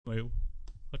I'd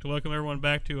like to welcome everyone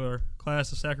back to our class,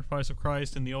 The Sacrifice of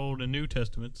Christ in the Old and New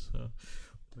Testaments.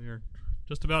 We are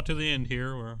just about to the end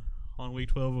here. We're on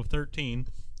week 12 of 13.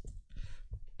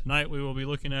 Tonight we will be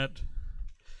looking at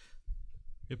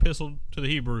the Epistle to the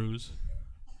Hebrews.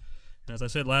 And as I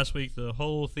said last week, the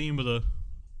whole theme of the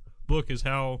book is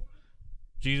how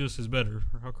Jesus is better,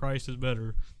 or how Christ is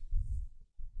better.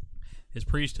 His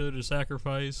priesthood, his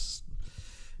sacrifice,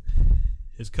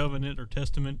 his covenant or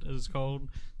testament as it's called.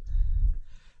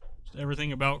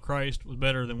 Everything about Christ was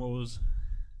better than what was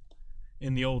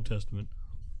in the Old Testament.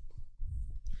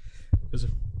 Because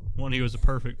one, he was the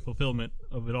perfect fulfillment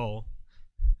of it all.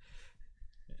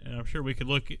 And I'm sure we could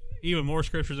look at even more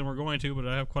scriptures than we're going to, but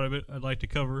I have quite a bit I'd like to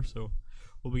cover. So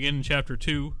we'll begin in chapter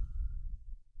 2.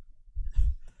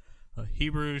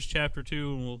 Hebrews chapter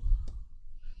 2, and we'll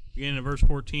begin in verse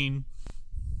 14.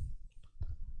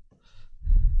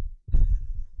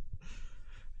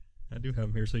 I do have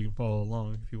them here so you can follow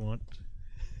along if you want.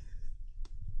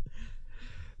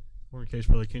 Or in case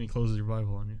Brother Kenny closes your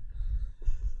Bible on you.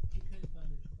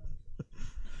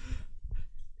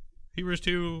 Hebrews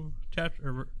 2,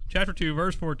 chapter 2,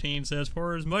 verse 14 says,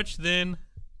 "For as much then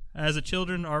as the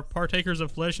children are partakers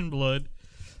of flesh and blood,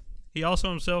 he also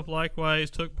himself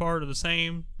likewise took part of the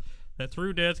same, that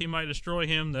through death he might destroy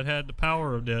him that had the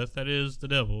power of death, that is, the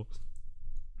devil,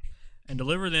 and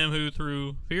deliver them who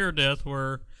through fear of death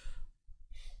were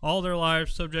all their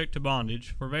lives subject to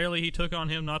bondage. For verily he took on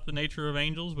him not the nature of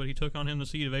angels, but he took on him the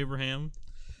seed of Abraham.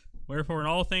 Wherefore in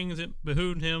all things it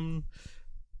behooved him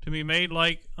to be made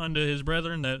like unto his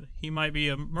brethren, that he might be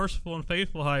a merciful and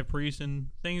faithful high priest in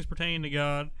things pertaining to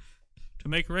God, to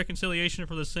make reconciliation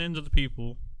for the sins of the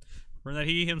people. For that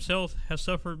he himself has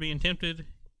suffered being tempted,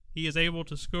 he is able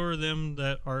to succor them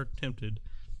that are tempted."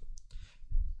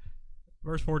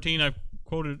 Verse 14 I've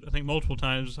quoted, I think, multiple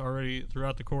times already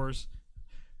throughout the course.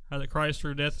 How that Christ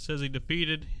through death, it says he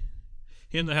defeated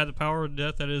him that had the power of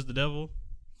death, that is, the devil.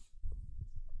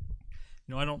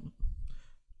 I don't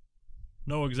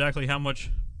know exactly what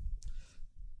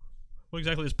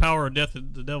exactly this power of death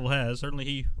that the devil has. Certainly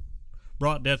he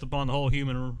brought death upon the whole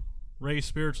human race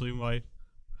spiritually by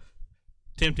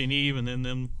tempting Eve, and then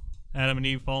them, Adam and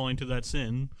Eve, falling to that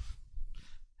sin.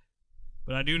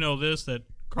 But I do know this, that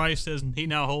Christ says he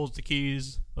now holds the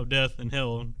keys of death and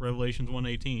hell in Revelations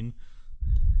 1:18.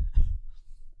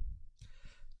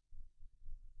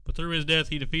 But through his death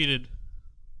he defeated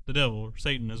the devil, or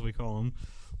Satan as we call him,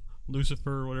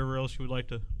 Lucifer, whatever else you would like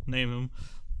to name him.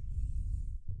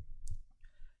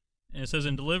 And it says,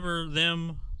 "And deliver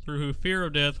them through who fear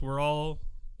of death were all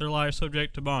their lives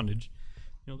subject to bondage."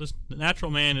 The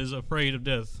natural man is afraid of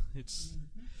death. It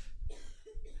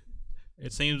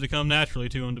seems to come naturally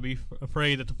to him to be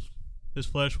afraid that his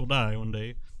flesh will die one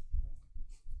day.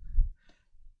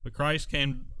 But Christ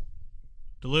can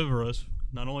deliver us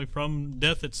not only from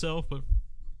death itself, but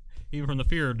even from the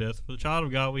fear of death. For the child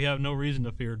of God, we have no reason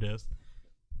to fear death.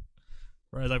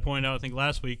 For as I pointed out, I think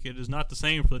last week, it is not the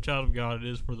same for the child of God, it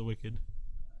is for the wicked.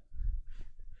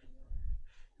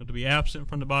 To be absent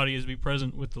from the body is to be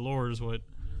present with the Lord, is what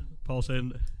Paul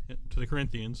said to the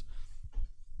Corinthians.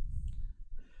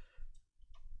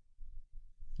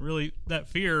 Really, that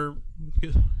fear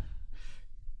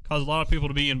causes a lot of people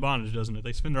to be in bondage, doesn't it?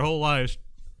 They spend their whole lives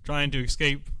trying to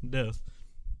escape death.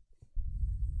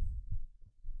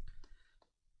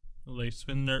 They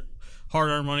spend their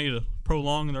hard-earned money to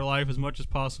prolong their life as much as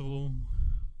possible.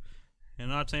 And I'm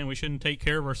not saying we shouldn't take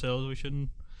care of ourselves. We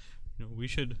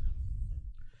should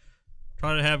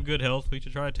try to have good health. We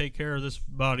should try to take care of this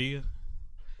body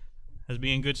as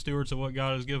being good stewards of what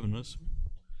God has given us.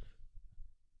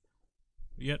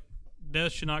 Yet,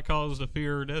 death should not cause us to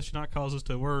fear. Death should not cause us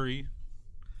to worry,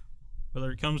 whether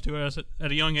it comes to us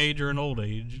at a young age or an old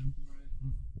age.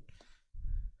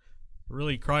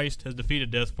 Really, Christ has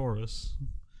defeated death for us.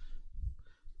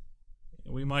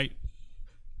 We might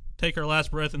take our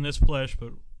last breath in this flesh,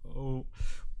 but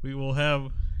we will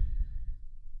have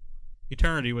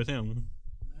eternity with him.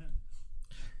 Amen.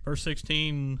 Verse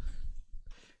 16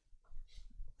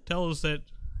 tells us that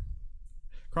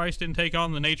Christ didn't take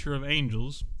on the nature of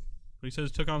angels, but he says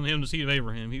he took on him the seed of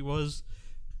Abraham. He was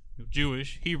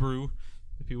Jewish, Hebrew,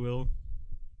 if you will.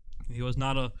 He was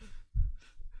not a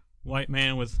white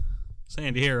man with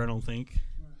sandy hair, I don't think.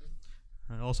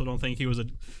 I also don't think he was a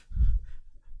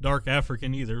dark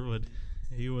African either, but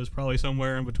he was probably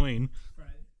somewhere in between. Right.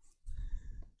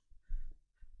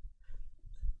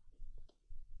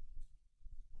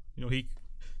 He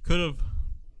could have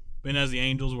been as the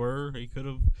angels were. He could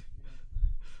have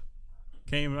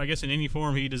came, I guess, in any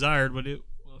form he desired, but it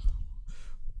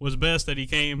was best that he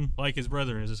came like his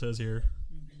brethren, as it says here.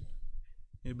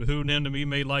 It behooved him to be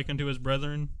made like unto his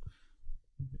brethren.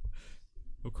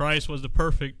 Well, Christ was the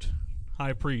perfect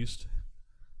high priest.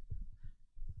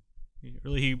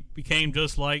 He became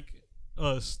just like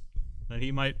us, that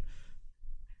he might,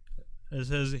 as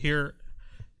it says here,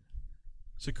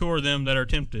 succor them that are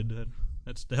tempted.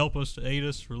 That's to help us, to aid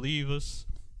us, relieve us.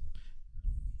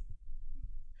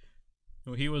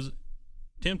 Well, he was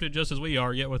tempted just as we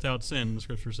are, yet without sin, the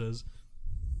scripture says.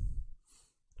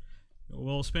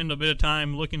 We'll spend a bit of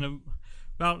time looking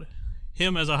about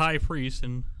him as a high priest,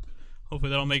 and hopefully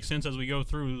that'll make sense as we go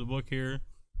through the book here.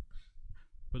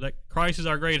 But that Christ is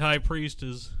our great high priest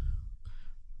is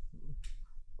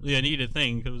really a needed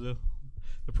thing, because the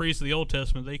priests of the Old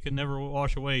Testament, they could never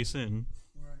wash away sin.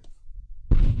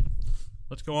 Right.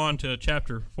 Let's go on to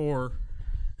chapter 4.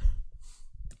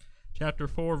 Chapter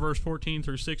 4, verse 14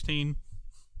 through 16.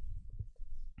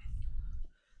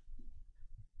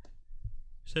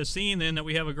 It says, "Seeing then that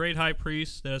we have a great high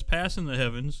priest that has passed in the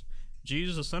heavens,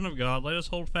 Jesus the Son of God, let us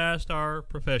hold fast our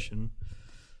profession.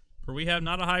 For we have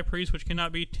not a high priest which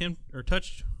cannot be tempted or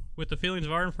touched with the feelings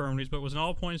of our infirmities, but was in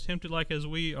all points tempted like as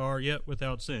we are, yet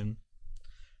without sin.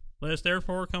 Let us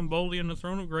therefore come boldly unto the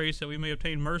throne of grace, that we may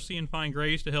obtain mercy and find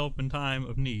grace to help in time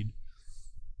of need."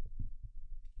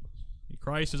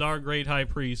 Christ is our great high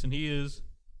priest, and he is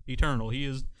eternal. He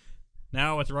is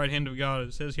now at the right hand of God.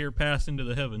 It says here, passed into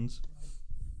the heavens.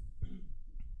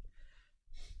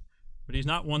 But he's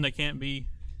not one that can't be,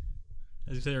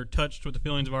 as he said, touched with the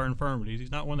feelings of our infirmities. He's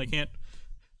not one that can't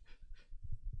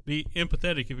be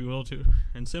empathetic, if you will, to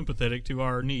and sympathetic to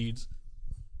our needs.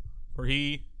 For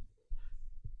he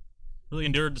really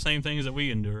endured the same things that we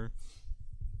endure.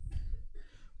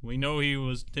 We know he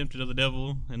was tempted of the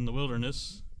devil in the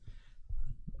wilderness.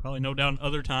 Probably no doubt in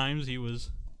other times he was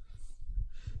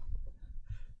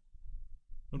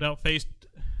no doubt faced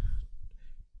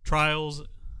trials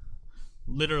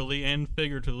literally and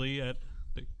figuratively at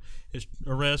his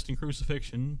arrest and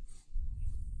crucifixion.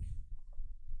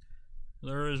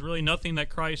 There is really nothing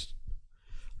that Christ,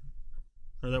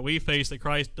 or that we face, that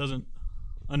Christ doesn't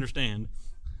understand.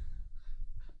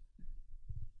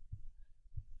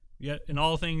 Yet in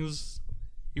all things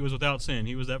he was without sin.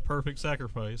 He was that perfect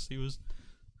sacrifice. He was,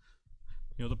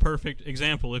 the perfect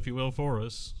example, if you will, for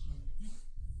us.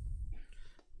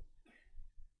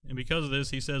 And because of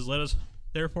this, he says, let us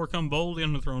therefore come boldly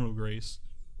unto the throne of grace.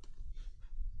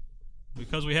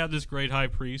 Because we have this great high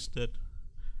priest that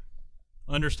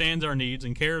understands our needs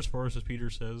and cares for us, as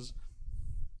Peter says.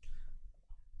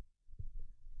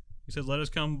 He says, let us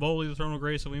come boldly to the throne of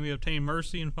grace, that we may obtain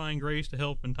mercy and find grace to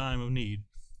help in time of need.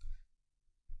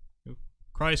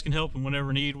 Christ can help in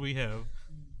whatever need we have.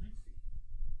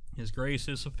 His grace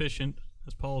is sufficient,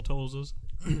 as Paul tells us.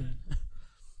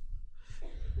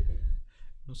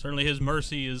 Certainly his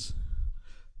mercy is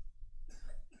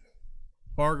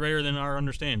far greater than our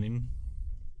understanding.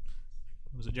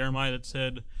 Was it Jeremiah that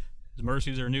said, his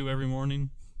mercies are new every morning?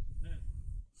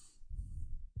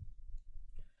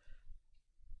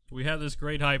 We have this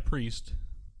great high priest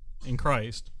in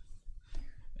Christ.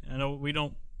 I know I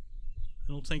don't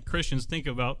think Christians think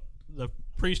about the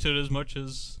priesthood as much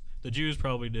as the Jews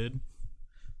probably did.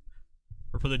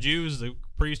 Or for the Jews, the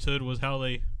priesthood was how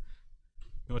they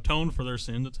atoned for their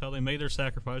sins. That's how they made their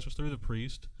sacrifice, was through the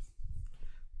priest.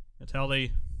 That's how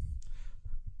they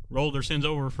rolled their sins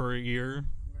over for a year.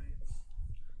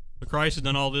 But Christ has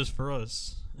done all this for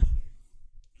us.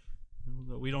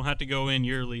 That we don't have to go in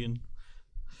yearly and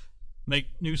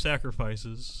make new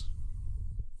sacrifices.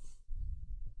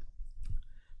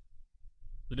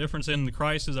 The difference in the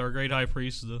Christ is our great high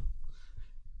priest.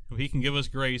 He can give us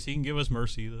grace. He can give us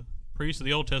mercy. The priests of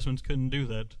the Old Testament couldn't do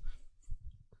that.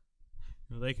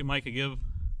 They might give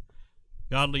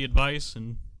godly advice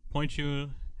and point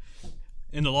you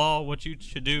in the law what you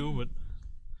should do, but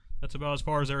that's about as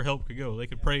far as their help could go. They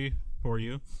could pray for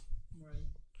you. Right.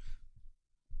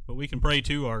 But we can pray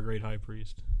to our great high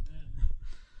priest.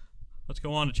 Let's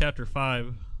go on to chapter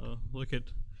 5.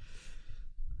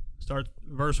 Start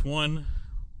verse 1.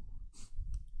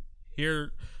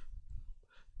 Here,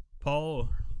 Paul,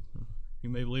 you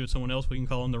may believe it's someone else, we can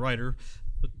call him the writer.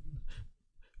 But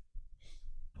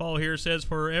Paul here says,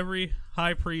 for every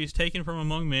high priest taken from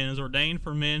among men is ordained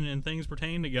for men in things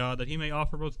pertaining to God, that he may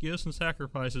offer both gifts and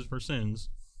sacrifices for sins.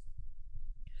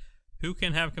 Who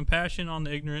can have compassion on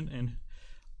the ignorant and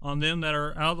on them that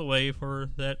are out of the way, for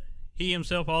that he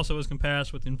himself also is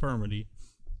compassed with infirmity.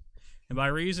 And by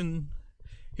reason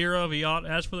hereof he ought,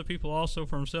 as for the people also,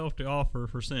 for himself to offer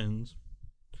for sins.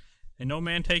 And no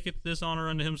man taketh this honor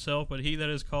unto himself, but he that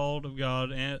is called of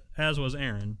God, as was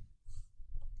Aaron.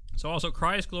 So also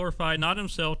Christ glorified not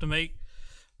himself to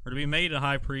be made a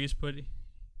high priest, but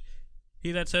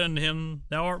He that said unto him,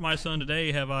 Thou art my son,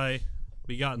 today have I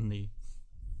begotten thee.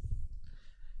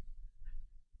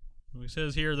 He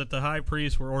says here that the high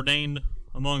priests were ordained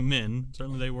among men.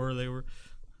 Certainly they were. They were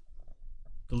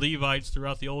the Levites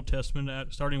throughout the Old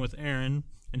Testament, starting with Aaron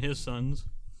and his sons.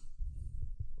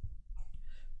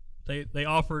 They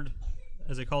offered,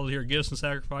 as they call it here, gifts and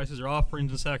sacrifices, or offerings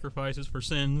and sacrifices for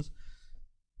sins.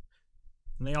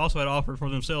 And they also had offered for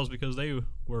themselves because they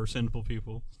were sinful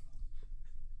people.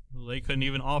 They couldn't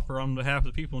even offer on behalf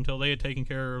of the people until they had taken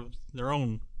care of their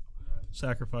own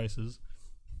sacrifices.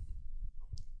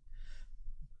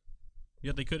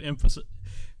 Yet they could empathize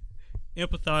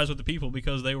with the people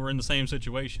because they were in the same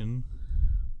situation.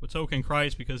 But so can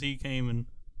Christ, because he came and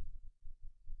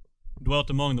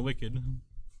dwelt among the wicked,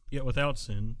 yet without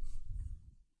sin.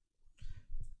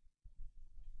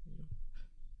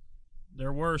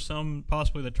 There were some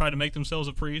possibly that tried to make themselves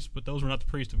a priest, but those were not the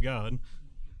priest of God.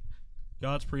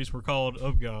 God's priests were called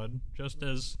of God, just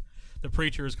as the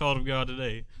preacher is called of God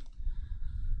today.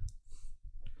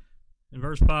 In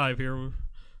verse 5 here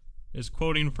is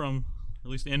quoting from, or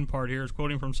at least the end part here, is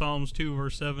quoting from Psalms 2,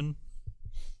 verse 7.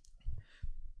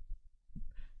 It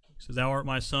says, Thou art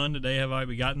my son, today have I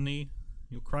begotten thee.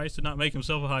 Christ did not make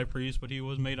himself a high priest, but he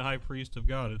was made a high priest of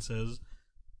God, it says.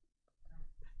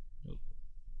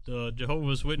 The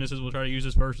Jehovah's Witnesses will try to use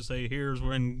this verse to say, here's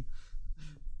when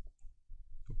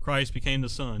Christ became the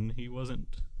Son. He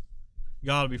wasn't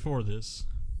God before this.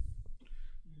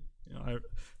 I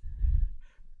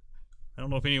don't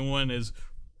know if anyone is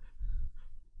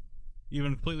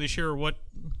even completely sure what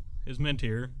is meant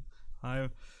here.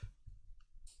 I've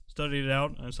studied it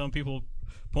out. Some people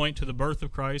point to the birth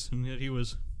of Christ and that he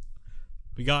was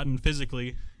begotten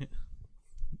physically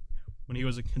when he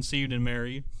was conceived in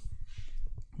Mary.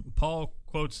 Paul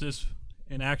quotes this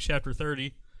in Acts chapter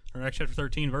 30, or Acts chapter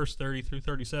 13, verse 30 through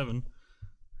 37.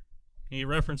 He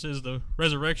references the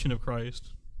resurrection of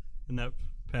Christ in that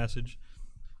passage.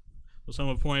 So some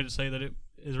have pointed to say that it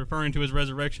is referring to his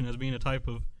resurrection as being a type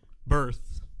of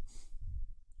birth.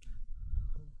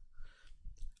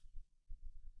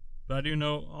 But I do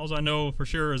know, all I know for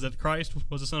sure is that Christ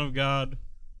was the Son of God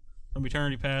from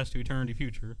eternity past to eternity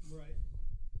future. Right.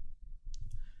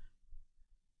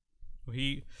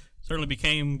 He certainly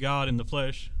became God in the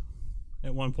flesh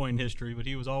at one point in history, but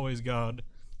he was always God.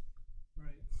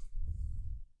 Right.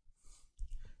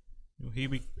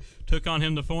 He took on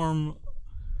him the form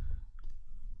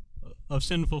of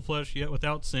sinful flesh, yet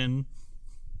without sin.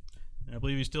 And I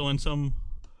believe he's still in some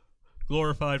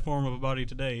glorified form of a body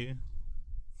today.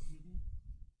 Mm-hmm.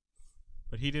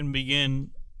 But he didn't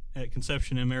begin at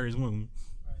conception in Mary's womb.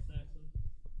 Right, exactly.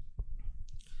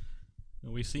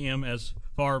 We see him as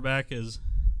far back as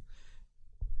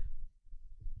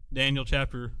Daniel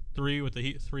chapter 3 with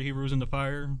the three Hebrews in the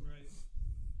fire. Right.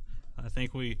 I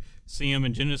think we see him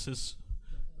in Genesis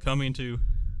coming to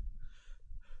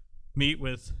meet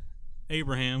with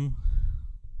Abraham.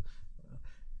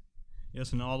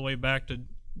 Yes, and all the way back to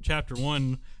chapter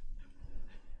 1,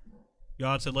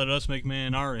 God said, Let us make man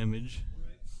in our image.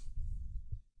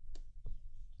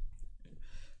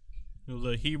 Right.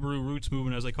 The Hebrew roots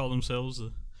movement, as they call themselves,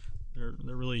 they're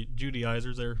really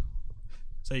Judaizers. They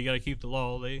say you got to keep the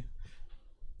law. They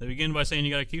begin by saying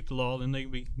you got to keep the law, then they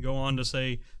go on to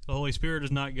say the Holy Spirit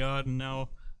is not God, and now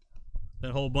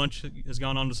that whole bunch has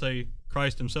gone on to say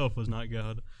Christ himself was not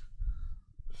God.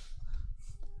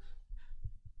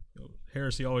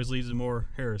 Heresy always leads to more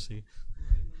heresy.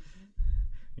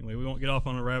 Anyway, we won't get off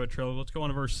on a rabbit trail. Let's go on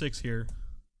to verse 6 here.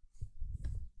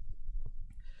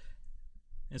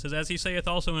 It says, As he saith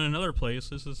also in another place,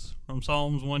 this is from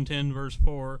Psalms 110, verse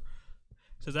 4,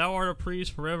 it says, Thou art a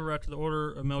priest forever after the order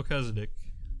of Melchizedek.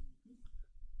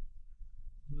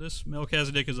 This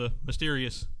Melchizedek is a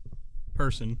mysterious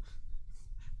person.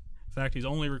 In fact, he's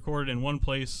only recorded in one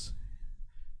place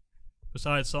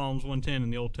besides Psalms 110 in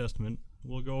the Old Testament.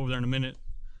 We'll go over there in a minute.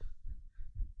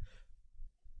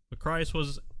 But Christ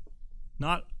was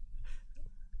not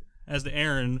as the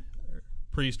Aaron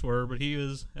priest were, but he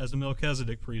is as the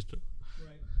Melchizedek priest.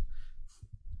 Right.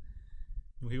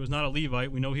 He was not a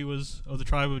Levite. We know he was of the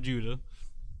tribe of Judah.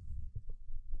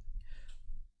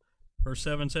 Verse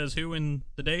 7 says, Who in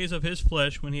the days of his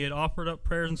flesh, when he had offered up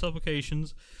prayers and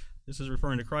supplications, this is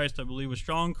referring to Christ, I believe, with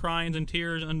strong cryings and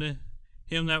tears unto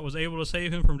him that was able to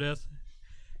save him from death,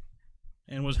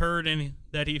 and was heard in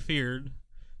that he feared.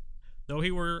 Though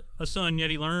he were a son,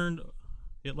 yet learned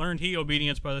he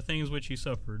obedience by the things which he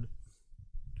suffered.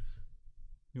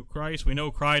 Christ, we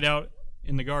know, cried out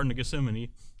in the Garden of Gethsemane,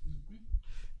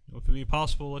 If it be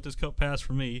possible, let this cup pass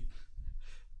from me.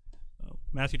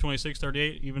 Matthew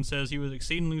 26:38 even says he was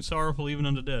exceedingly sorrowful even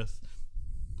unto death.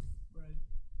 Right.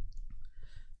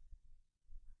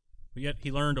 but yet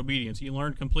he learned obedience. He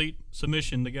learned complete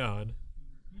submission to God.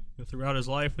 Throughout his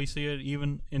life, we see it.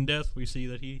 Even in death, we see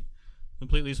that he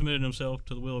completely submitted himself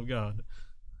to the will of God.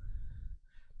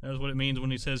 That is what it means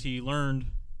when he says he learned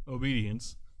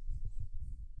obedience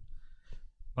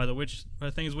by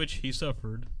the things which he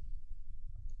suffered.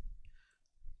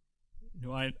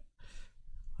 I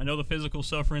know the physical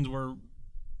sufferings were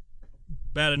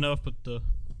bad enough, but the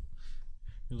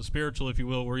spiritual, if you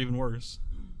will, were even worse.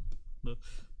 The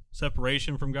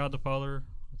separation from God the Father,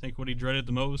 I think, what he dreaded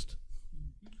the most.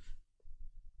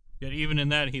 Yet even in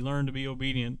that, he learned to be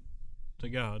obedient to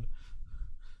God,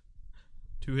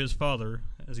 to his Father,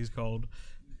 as he's called.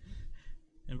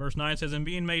 And verse 9 says, "And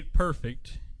being made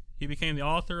perfect, he became the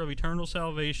author of eternal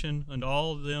salvation unto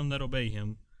all of them that obey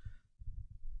him,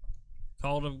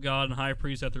 called of God and high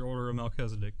priest after the order of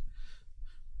Melchizedek."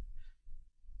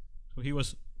 So he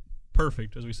was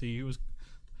perfect, as we see. He was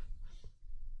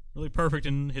really perfect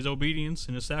in his obedience,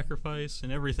 in his sacrifice,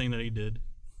 and everything that he did.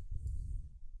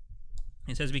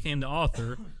 He says he became the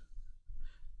author.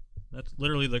 That's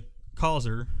literally the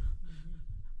causer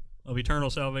of eternal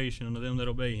salvation unto them that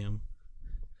obey him.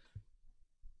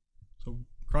 So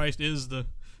Christ is the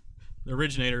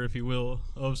originator, if you will,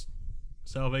 of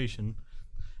salvation.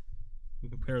 We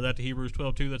compare that to Hebrews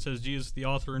 12:2 that says Jesus is the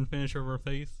author and finisher of our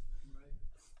faith.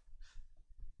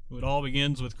 It all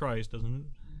begins with Christ, doesn't it?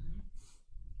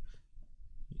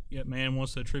 Yet man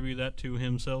wants to attribute that to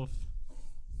himself.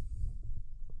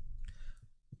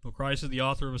 Well, Christ is the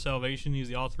author of salvation. He's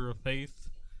the author of faith.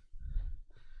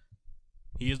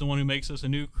 He is the one who makes us a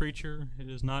new creature. It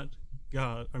is not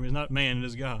God. I mean, it's not man, it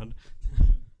is God.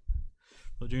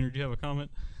 Well, Junior, do you have a comment?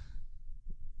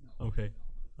 Okay.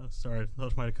 Sorry, I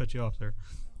thought I might have cut you off there.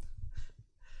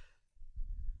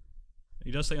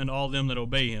 He does say unto all them that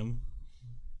obey him.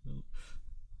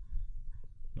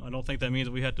 I don't think that means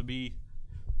that we have to be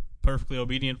perfectly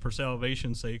obedient for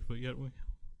salvation's sake, but yet we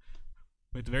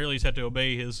at the very least have to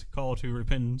obey his call to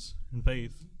repentance and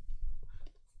faith.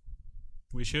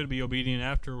 We should be obedient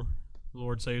after the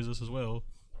Lord saves us as well.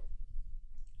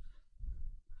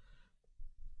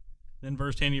 Then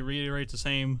verse 10, he reiterates the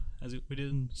same as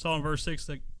we saw in verse 6,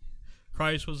 that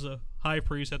Christ was a high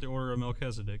priest at the order of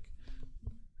Melchizedek.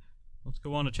 Let's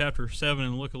go on to chapter 7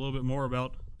 and look a little bit more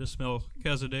about this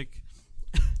Melchizedek.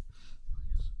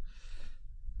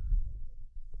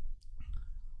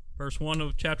 Verse 1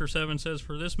 of chapter 7 says,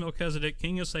 "For this Melchizedek,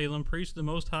 king of Salem, priest of the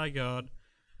Most High God,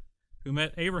 who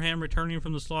met Abraham returning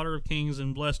from the slaughter of kings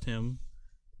and blessed him,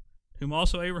 whom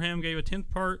also Abraham gave a 10th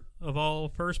part of all,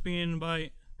 first being by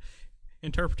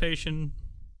interpretation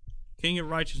king of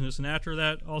righteousness, and after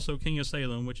that also king of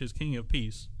Salem, which is king of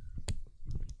peace."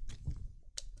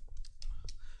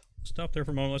 Stop there for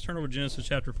a moment. Let's turn over to Genesis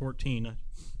chapter 14.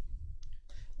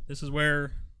 This is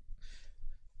where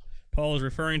Paul is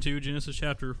referring to, Genesis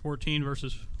chapter 14,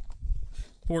 verses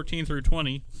 14 through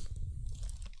 20.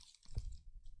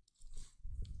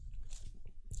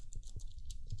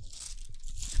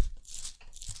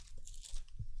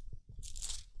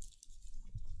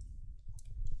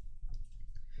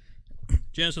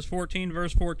 Genesis 14,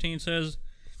 verse 14 says,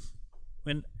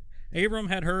 "When Abram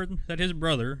had heard that his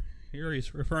brother," here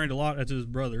he's referring to Lot as his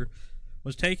brother,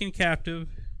 "was taken captive,"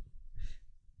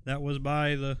 that was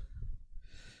by the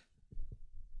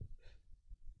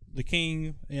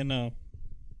king in,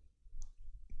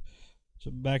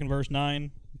 so back in verse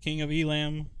 9, the king of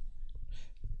Elam,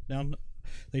 down,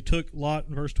 they took Lot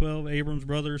in verse 12, Abram's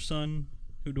brother's son,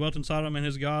 who dwelt in Sodom, and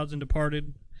his gods, and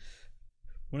departed.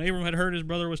 When Abram had heard his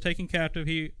brother was taken captive,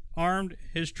 he armed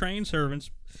his trained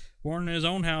servants, born in his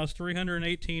own house,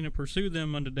 318, and pursued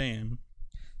them unto Dan.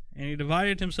 And he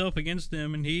divided himself against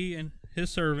them, and he and his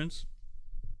servants,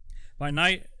 by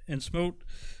night, and smote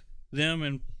them,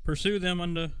 and pursued them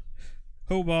unto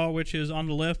Hobah, which is on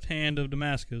the left hand of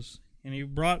Damascus. And he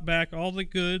brought back all the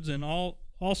goods, and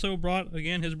also brought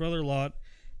again his brother Lot,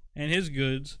 and his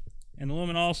goods, and the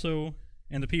woman also,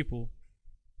 and the people.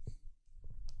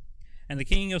 And the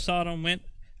king of Sodom went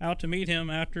out to meet him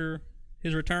after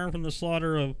his return from the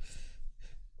slaughter of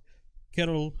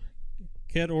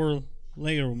Kedorlaomer,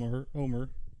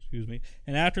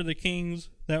 and after the kings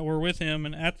that were with him,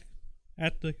 and at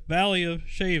the valley of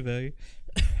Shaveh,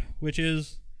 which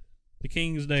is the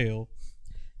king's dale.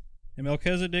 And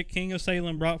Melchizedek, king of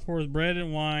Salem, brought forth bread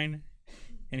and wine,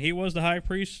 and he was the high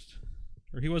priest,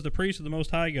 or he was the priest of the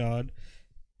Most High God.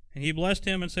 And he blessed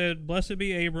him and said, Blessed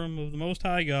be Abram of the Most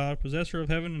High God, possessor of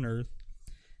heaven and earth,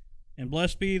 and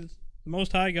blessed be the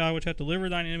Most High God, which hath delivered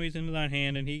thine enemies into thine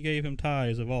hand, and he gave him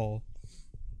tithes of all.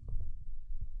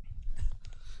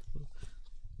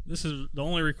 This is the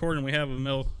only recording we have of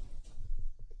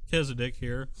Melchizedek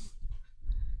here.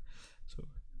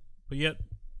 But yet,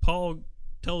 Paul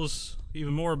tells us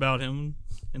even more about him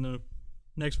in the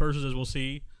next verses, as we'll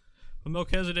see. But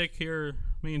Melchizedek here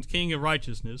means king of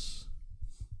righteousness.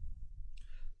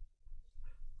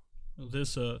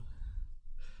 This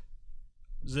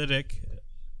Zedek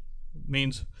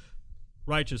means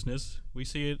righteousness. We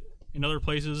see it in other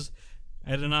places.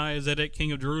 Adonai Zedek,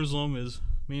 king of Jerusalem,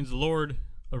 means the Lord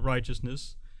of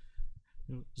righteousness.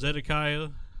 Zedekiah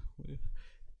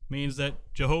means that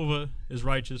Jehovah is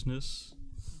righteousness.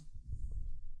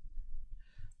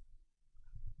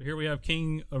 But here we have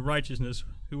king of righteousness,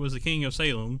 who was the king of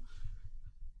Salem.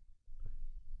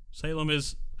 Salem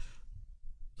is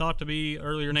thought to be an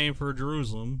earlier name for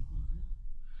Jerusalem.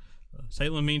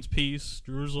 Salem means peace.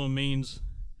 Jerusalem means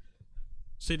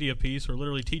city of peace, or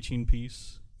literally teaching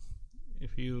peace.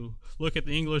 If you look at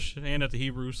the English and at the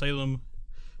Hebrew, Salem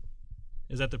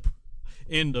is at the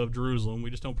end of Jerusalem. We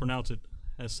just don't pronounce it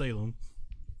as Salem.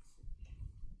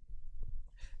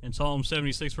 And Psalm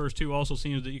 76 verse 2 also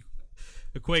seems to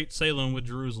equate Salem with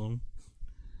Jerusalem.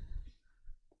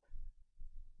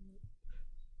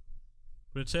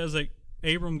 But it says that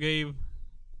Abram gave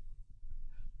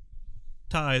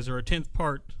tithes, or a tenth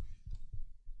part,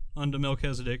 unto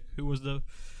Melchizedek, who was the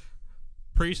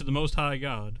priest of the Most High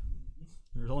God.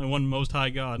 There's only one Most High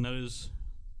God, and that is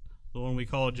the one we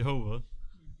call Jehovah.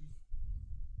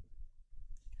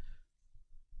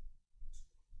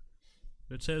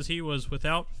 It says he was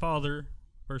without father,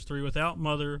 verse 3, without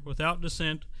mother, without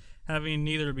descent, having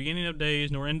neither beginning of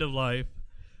days nor end of life,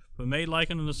 but made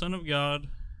like unto the Son of God,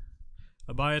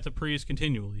 abideth the priest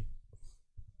continually.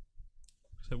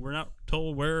 So we're not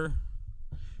told where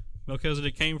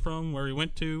Melchizedek came from, where he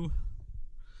went to.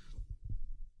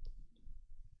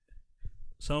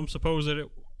 Some suppose that it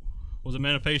was a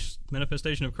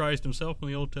manifestation of Christ himself in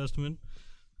the Old Testament.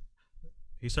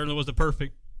 He certainly was the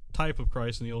perfect type of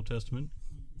Christ in the Old Testament.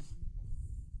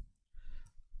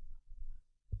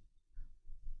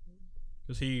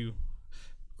 Because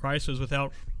Christ was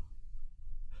without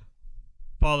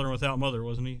father and without mother,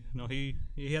 wasn't he? No, he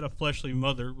had a fleshly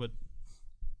mother, but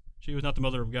she was not the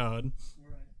mother of God.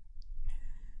 Right.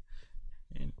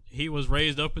 And he was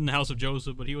raised up in the house of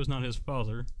Joseph, but he was not his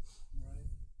father. Right.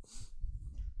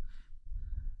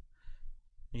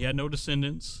 He had no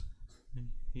descendants.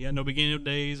 He had no beginning of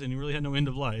days, and he really had no end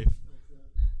of life.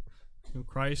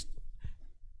 Christ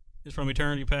is from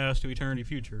eternity past to eternity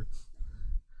future.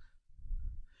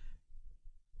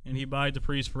 And he abides a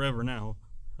priest forever now,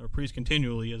 or priest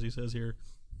continually, as he says here.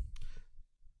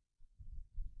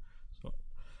 So,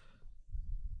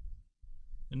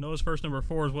 and notice verse number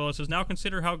 4 as well. It says, now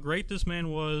consider how great this man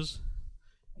was,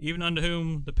 even unto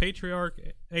whom the patriarch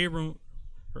Abraham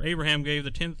gave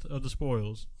the tenth of the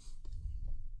spoils.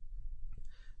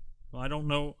 Well, I don't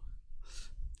know.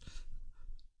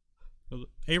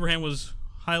 Abraham was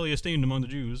highly esteemed among the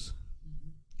Jews,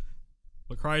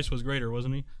 but Christ was greater,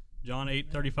 wasn't he? John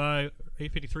 8:35,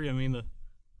 8:53. I mean, the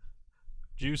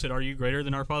Jews said, "Are you greater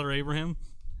than our father Abraham?"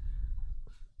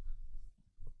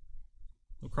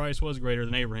 Well, Christ was greater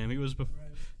than Abraham. He was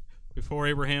before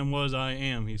Abraham was. I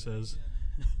am. He says.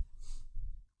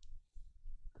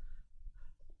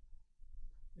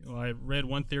 Well, I read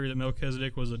one theory that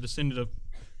Melchizedek was a descendant of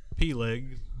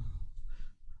Peleg.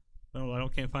 I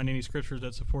can't find any scriptures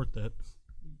that support that.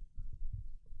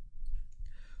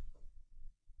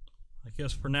 I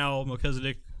guess for now,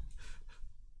 Melchizedek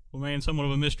will remain somewhat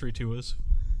of a mystery to us.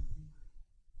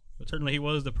 But certainly he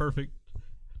was the perfect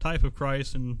type of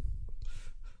Christ, and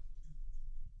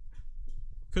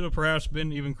could have perhaps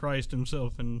been even Christ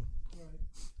himself. And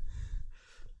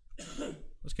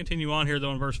let's continue on here,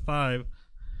 though, in verse 5.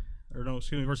 Or no,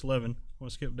 excuse me, verse 11. I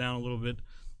want to skip down a little bit.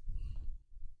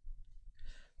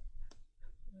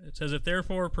 It says, if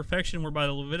therefore perfection were by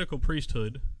the Levitical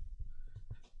priesthood,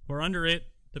 for under it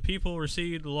the people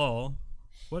received the law,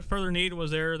 what further need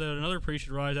was there that another priest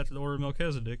should rise after the order of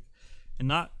Melchizedek, and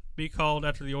not be called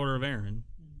after the order of Aaron?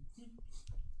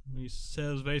 He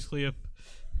says basically, if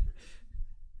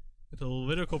the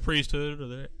Levitical priesthood, or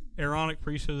the Aaronic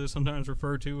priesthood as sometimes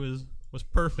referred to, was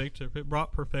perfect, if it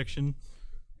brought perfection,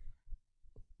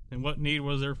 then what need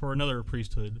was there for another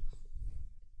priesthood?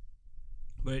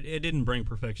 But it didn't bring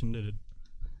perfection, did it?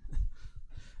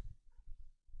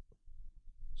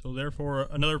 So therefore,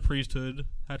 another priesthood,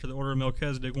 after the order of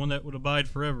Melchizedek, one that would abide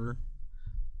forever,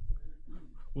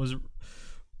 was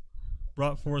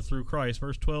brought forth through Christ.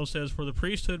 Verse 12 says, for the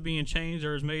priesthood being changed,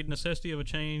 there is made necessity of a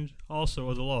change also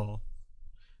of the law.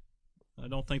 I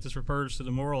don't think this refers to the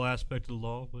moral aspect of the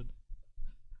law, but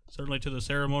certainly to the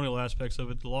ceremonial aspects of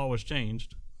it, the law was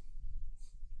changed.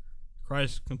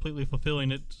 Christ completely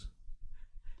fulfilling it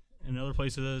In other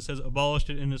places it says abolished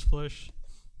it in his flesh.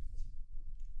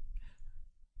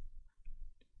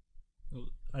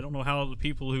 I don't know how the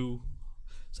people who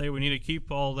say we need to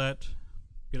keep all that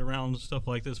get around stuff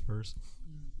like this verse.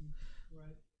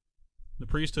 Right. The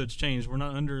priesthood's changed. We're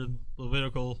not under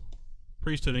Levitical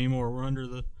priesthood anymore. We're under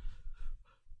the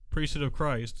priesthood of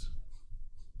Christ.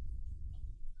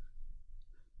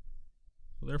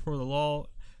 Therefore, the law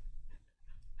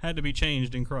had to be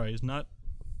changed in Christ. Not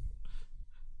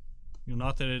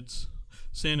that it's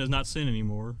sin is not sin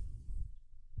anymore,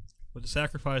 but the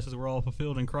sacrifices were all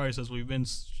fulfilled in Christ, as we've been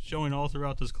showing all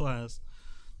throughout this class.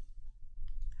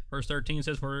 Verse 13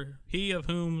 says, "For he of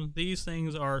whom these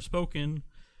things are spoken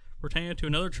pertained to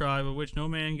another tribe, of which no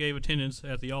man gave attendance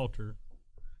at the altar."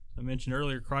 I mentioned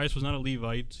earlier, Christ was not a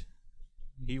Levite.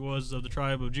 He was of the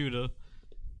tribe of Judah,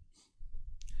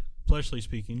 fleshly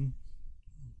speaking.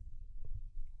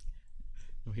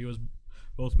 He was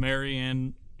both Mary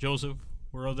and Joseph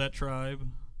were of that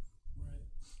tribe. Right.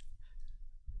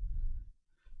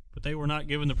 But they were not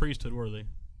given the priesthood, were they? In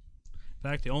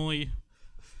fact, you'll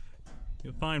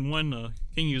find one,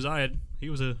 King Uzziah, he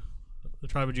was the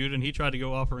tribe of Judah, and he tried to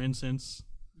go offer incense,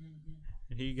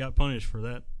 and he got punished for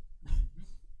that.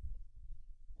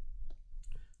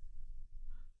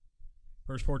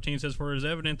 Verse 14 says, "For it is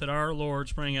evident that our Lord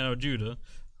sprang out of Judah,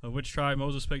 of which tribe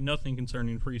Moses spake nothing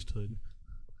concerning priesthood.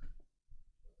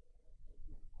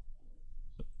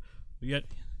 But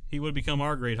yet he would become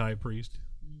our great high priest.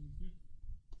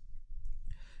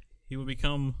 He would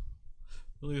become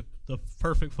really the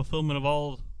perfect fulfillment of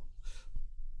all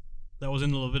that was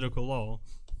in the Levitical law."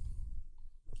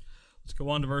 Let's go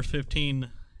on to verse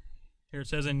 15. Here it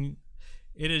says, "And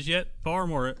it is yet far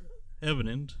more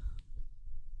evident,"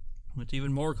 it's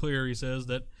even more clear, he says,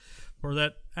 "that for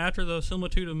that after the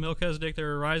similitude of Melchizedek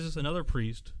there arises another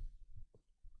priest,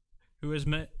 who is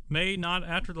made not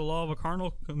after the law of a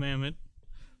carnal commandment,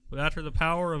 but after the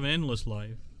power of endless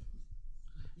life.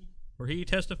 For he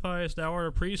testifies, thou art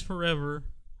a priest forever,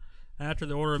 after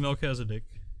the order of Melchizedek.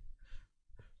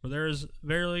 For there is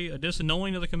verily a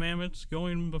disannulling of the commandments,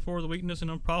 going before the weakness and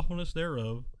unprofitableness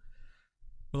thereof.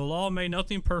 For the law made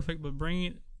nothing perfect, but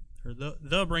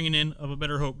the bringing in of a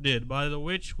better hope did, by the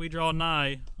which we draw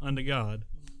nigh unto God."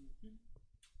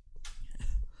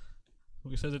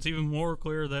 He says it's even more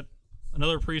clear that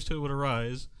another priesthood would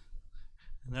arise,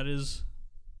 and that is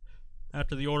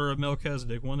after the order of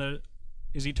Melchizedek, one that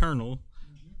is eternal.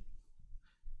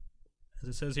 As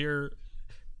it says here,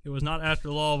 it was not after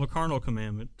the law of a carnal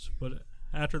commandment, but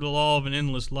after the law of an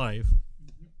endless life.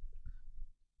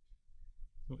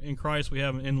 In Christ we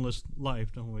have an endless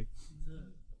life, don't we?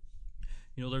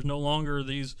 There's no longer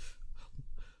these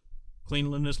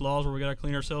cleanliness laws where we got to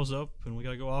clean ourselves up and we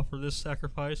got to go offer this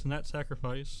sacrifice and that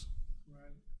sacrifice.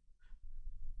 Right.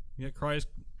 Yet Christ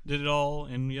did it all,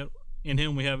 and yet in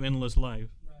him we have endless life.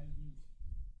 Right.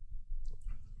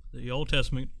 The Old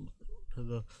Testament, or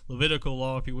the Levitical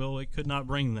law, if you will, it could not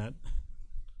bring that.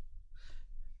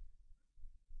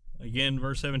 Again,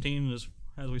 verse 17 is,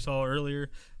 as we saw earlier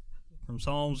from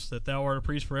Psalms, that thou art a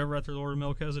priest forever after the order of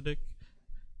Melchizedek.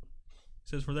 It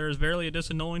says, "For there is verily a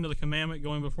disannulling of the commandment,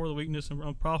 going before the weakness and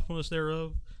unprofitableness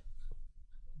thereof."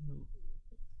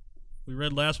 We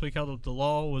read last week how the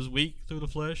law was weak through the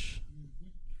flesh.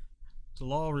 The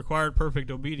law required perfect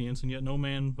obedience, and yet no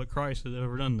man but Christ has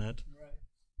ever done that. Right.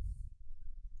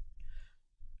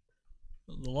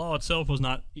 The law itself was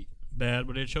not bad,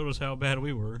 but it showed us how bad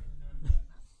we were.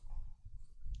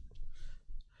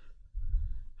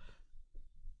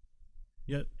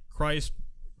 Yet Christ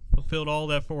fulfilled all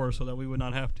that for us so that we would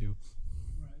not have to.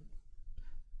 Right.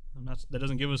 And that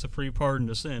doesn't give us a free pardon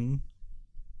to sin,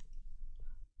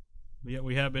 but yet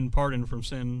we have been pardoned from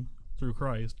sin through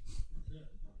Christ.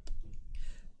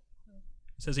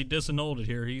 It says he disannulled it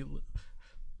here. He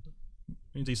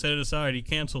set it aside. He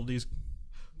canceled these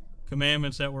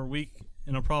commandments that were weak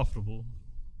and unprofitable.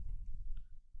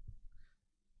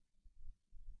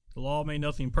 The law made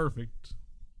nothing perfect,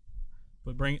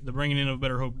 but the bringing in of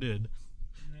better hope did.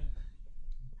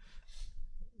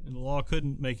 And the law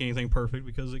couldn't make anything perfect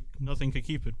because nothing could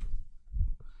keep it.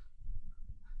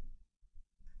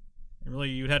 And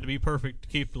really, you'd have to be perfect to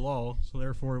keep the law, so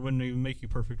therefore it wouldn't even make you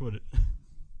perfect, would it?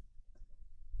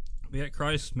 But yet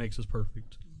Christ makes us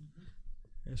perfect.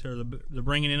 It's here the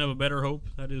bringing in of a better hope,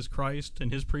 that is Christ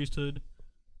and his priesthood.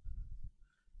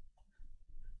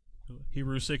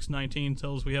 Hebrews 6:19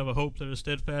 tells us we have a hope that is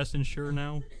steadfast and sure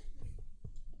now,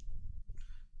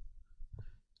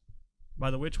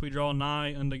 by the which we draw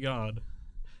nigh unto God.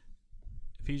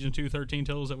 Ephesians 2:13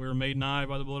 tells us that we were made nigh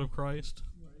by the blood of Christ.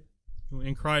 Right.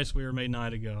 In Christ we were made nigh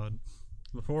to God.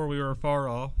 Before we were far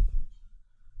off,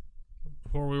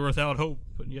 before we were without hope,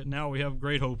 but yet now we have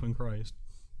great hope in Christ.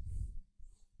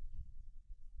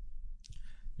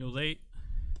 The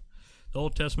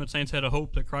Old Testament saints had a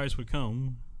hope that Christ would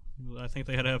come. I think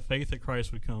they had to have faith that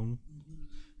Christ would come.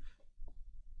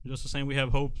 Just the same, we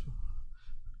have hope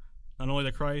not only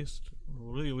that Christ,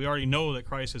 really we already know that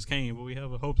Christ has came, but we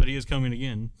have a hope that he is coming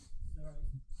again.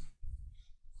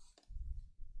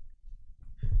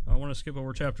 I want to skip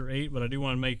over chapter 8, but I do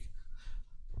want to make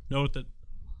note that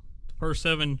the first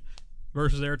 7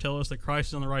 verses there tell us that Christ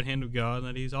is on the right hand of God, and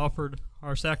that he's offered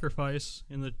our sacrifice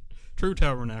in the true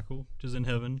tabernacle, which is in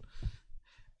heaven.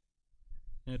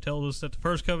 And it tells us that the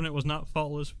first covenant was not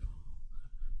faultless,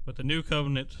 but the new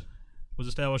covenant was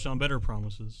established on better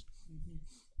promises.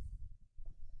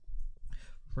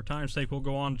 For time's sake, we'll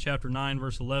go on to chapter 9,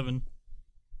 verse 11.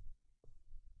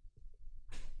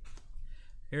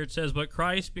 Here it says, "But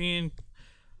Christ being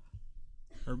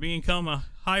come a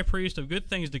high priest of good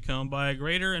things to come, by a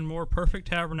greater and more perfect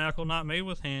tabernacle not made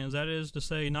with hands, that is to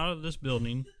say, not of this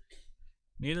building,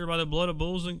 neither by the blood of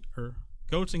bulls or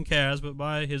goats and calves, but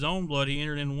by his own blood he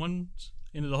entered in once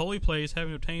into the holy place,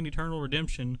 having obtained eternal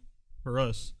redemption for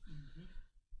us."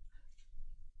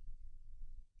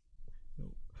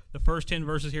 The first 10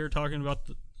 verses here are talking about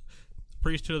the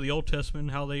priesthood of the Old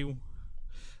Testament, how it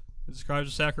describes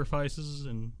the sacrifices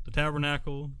and the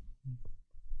tabernacle,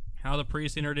 how the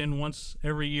priest entered in once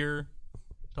every year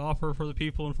to offer for the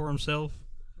people and for himself.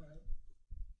 Right.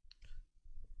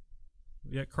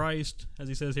 Yet Christ, as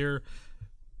he says here,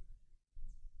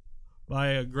 by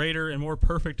a greater and more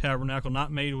perfect tabernacle not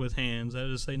made with hands, that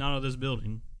is to say, not of this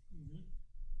building.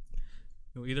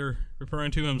 Either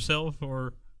referring to himself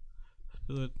or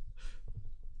to the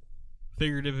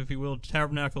figurative, if you will,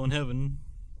 tabernacle in heaven.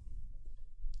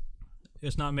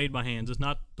 It's not made by hands. It's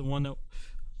not the one that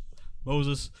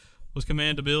Moses was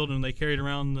commanded to build and they carried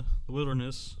around the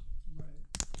wilderness.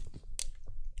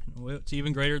 Right. It's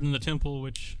even greater than the temple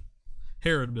which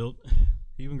Herod built,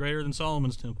 even greater than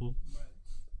Solomon's temple. Right.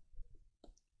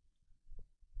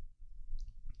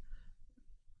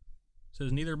 It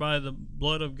says, "Neither by the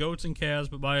blood of goats and calves,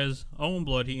 but by his own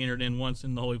blood he entered in once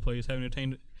in the holy place, having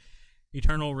attained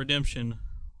eternal redemption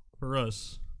for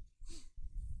us."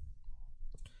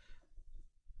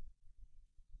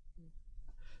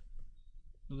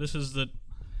 This is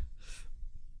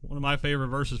one of my favorite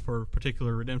verses for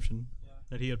particular redemption,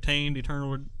 that he obtained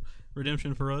eternal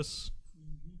redemption for us.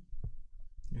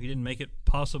 He didn't make it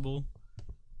possible,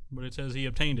 but it says he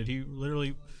obtained it. He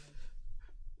literally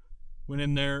went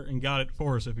in there and got it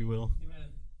for us, if you will.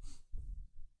 Amen.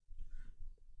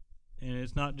 And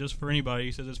it's not just for anybody.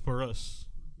 He says it's for us.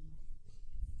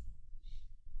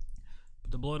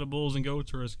 But the blood of bulls and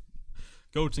goats, or as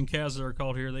goats and calves that are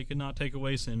called here, they could not take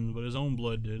away sin, but his own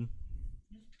blood did.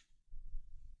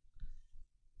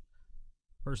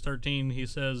 Verse 13, he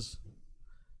says,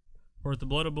 "For if the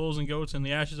blood of bulls and goats and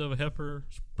the ashes of a heifer,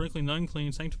 sprinkling the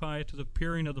unclean, sanctify it to the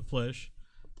purifying of the flesh,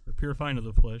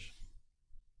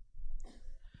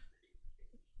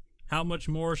 how much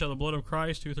more shall the blood of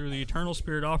Christ, who through the eternal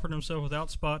Spirit offered himself without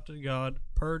spot to God,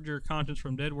 purge your conscience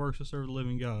from dead works to serve the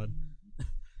living God?"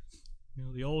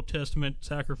 The Old Testament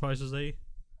sacrifices, they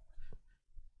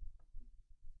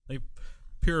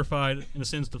purified in the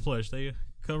sins of the flesh. They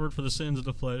covered for the sins of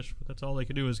the flesh, but that's all they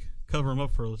could do is cover them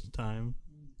up for a time.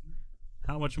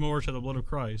 How much more shall the blood of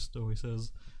Christ, though he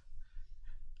says,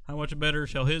 how much better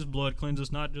shall his blood cleanse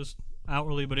us, not just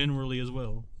outwardly but inwardly as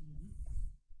well,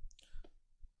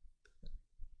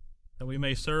 that we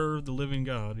may serve the living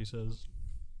God, he says.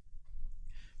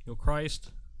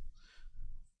 Christ,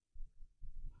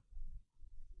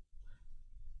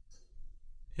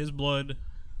 his blood,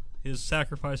 his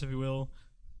sacrifice, if you will,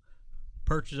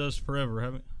 purchased us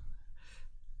forever.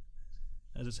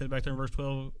 As it said back there in verse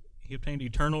 12, he obtained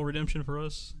eternal redemption for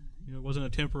us. It wasn't a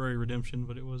temporary redemption,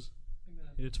 but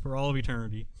it's for all of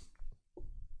eternity.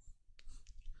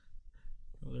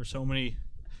 There's so many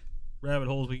rabbit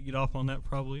holes we could get off on that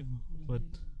probably, but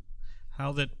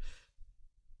how that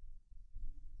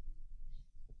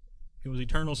it was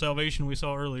eternal salvation we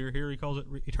saw earlier. Here he calls it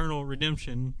eternal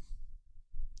redemption.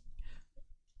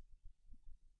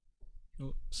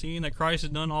 Seeing that Christ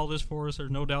has done all this for us, there's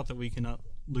no doubt that we cannot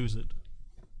lose it.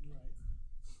 Right.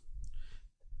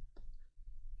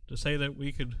 To say that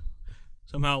we could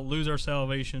somehow lose our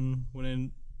salvation would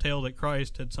entail that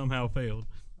Christ had somehow failed.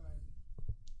 Right.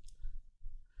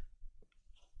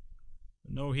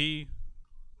 No, he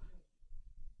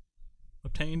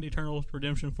obtained eternal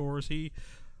redemption for us. He,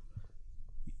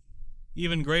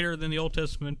 even greater than the Old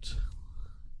Testament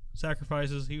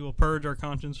sacrifices, he will purge our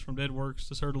conscience from dead works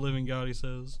to serve the living God, he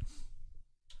says.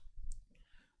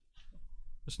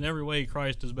 Just in every way,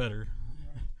 Christ is better.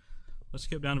 Let's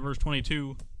skip down to verse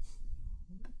 22.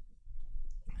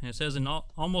 And it says,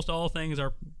 almost all things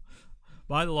are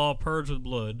by the law purged with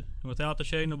blood, and without the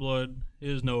shedding of blood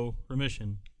is no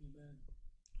remission.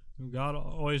 Amen. God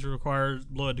always requires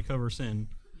blood to cover sin.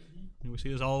 And we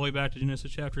see this all the way back to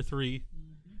Genesis chapter 3,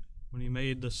 when he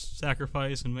made the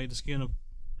sacrifice and made the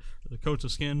coats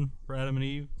of skin for Adam and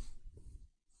Eve.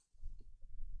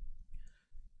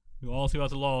 All throughout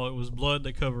the law, it was blood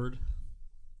that covered.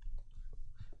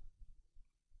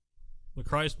 But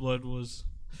Christ's blood was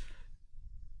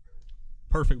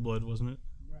perfect blood, wasn't it?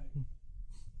 Right.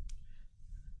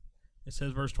 It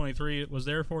says, verse 23, it was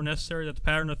therefore necessary that the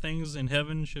pattern of things in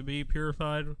heaven should be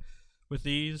purified with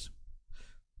these,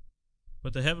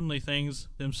 but the heavenly things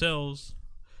themselves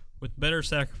with better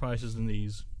sacrifices than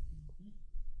these.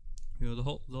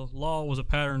 The law was a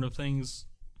pattern of things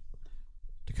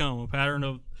to come, a pattern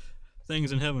of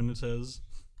things in heaven, it says.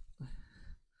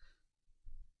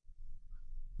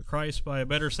 But Christ, by a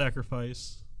better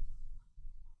sacrifice,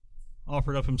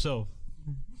 offered up himself.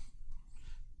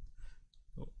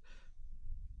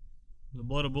 The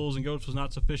blood of bulls and goats was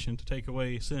not sufficient to take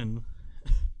away sin.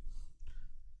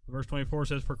 Verse 24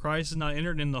 says, for Christ is not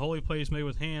entered in the holy place made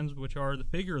with hands, which are the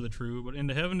figure of the true, but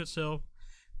into heaven itself,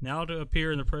 now to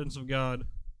appear in the presence of God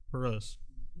for us.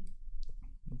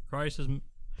 Christ has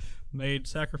made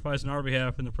sacrifice in our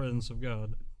behalf in the presence of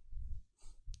God.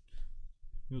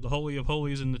 The Holy of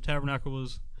Holies in the tabernacle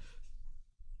was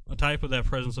a type of that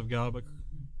presence of God, but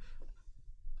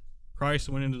Christ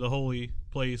went into the holy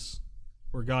place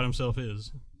where God himself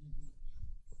is.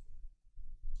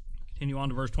 Continue on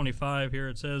to verse 25 here.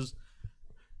 It says,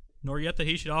 nor yet that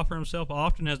he should offer himself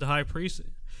often as the high priest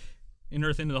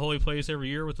entereth into the holy place every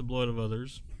year with the blood of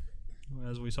others.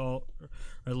 As we saw,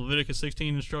 as Leviticus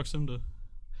 16 instructs them to,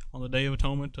 on the Day of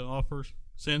Atonement, to offer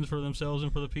sins for themselves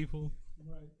and for the people.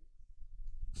 Right.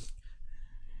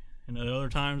 And at other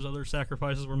times, other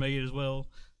sacrifices were made as well.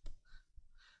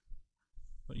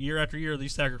 But year after year,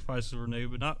 these sacrifices were made,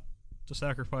 but not the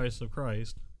sacrifice of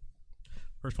Christ.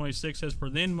 Verse 26 says, for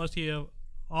then must he have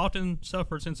often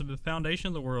suffered since the foundation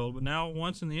of the world, but now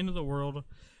once in the end of the world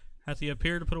hath he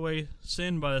appeared to put away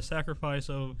sin by the sacrifice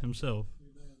of himself.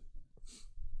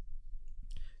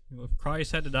 If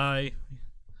Christ had to die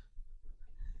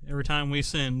every time we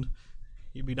sinned,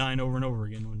 he'd be dying over and over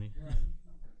again, wouldn't he? Right.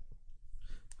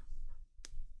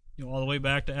 All the way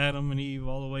back to Adam and Eve,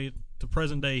 all the way to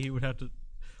present day, he would have to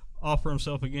offer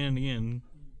himself again and again.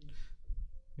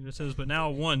 And it says, but now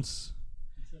once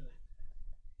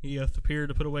he hath appeared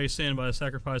to put away sin by the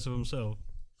sacrifice of himself.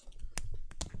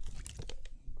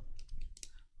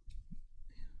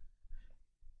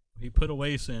 He put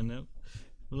away sin. That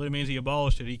really means he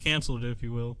abolished it. He canceled it, if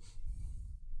you will,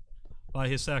 by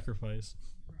his sacrifice.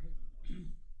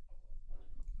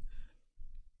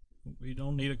 We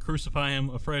don't need to crucify him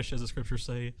afresh, as the scriptures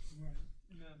say.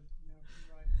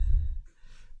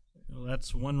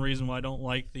 That's one reason why I don't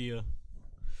like the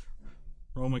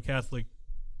Roman Catholic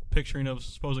picturing of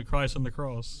supposed Christ on the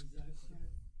cross.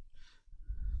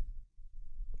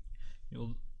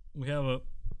 We have a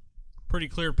pretty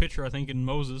clear picture, I think, in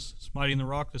Moses smiting the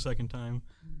rock the second time.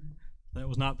 That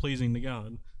was not pleasing to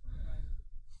God.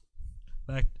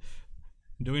 In fact,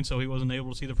 in doing so, he wasn't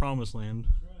able to see the promised land.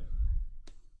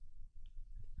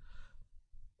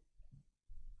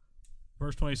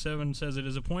 Verse 27 says, it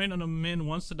is appointed unto men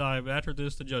once to die, but after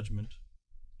this the judgment.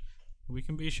 We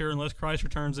can be sure, unless Christ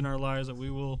returns in our lives, that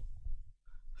we will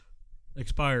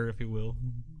expire, if you will.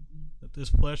 That this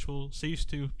flesh will cease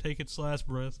to take its last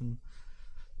breath and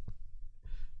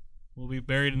will be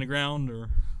buried in the ground, or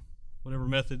whatever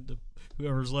method that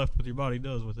whoever's left with your body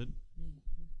does with it.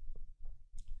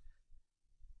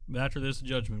 But after this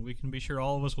judgment, we can be sure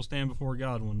all of us will stand before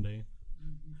God one day.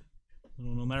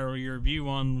 No matter your view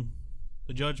on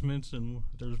the judgments, and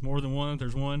if there's more than one, if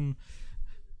there's one,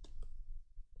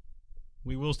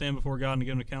 we will stand before God and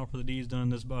give an account for the deeds done in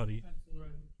this body.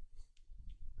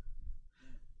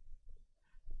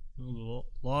 The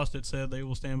lost, it said, they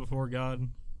will stand before God,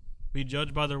 be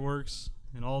judged by their works,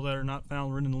 and all that are not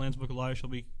found written in the Lamb's Book of Life shall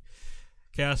be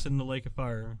cast into the lake of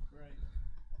fire. Right.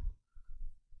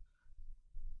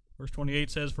 Verse 28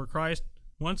 says, for Christ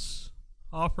once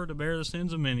offered to bear the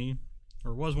sins of many,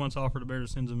 or was once offered to bear the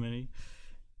sins of many,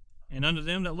 and unto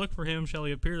them that look for him shall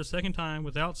he appear the second time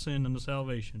without sin unto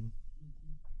salvation.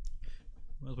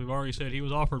 As we've already said, he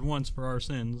was offered once for our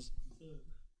sins,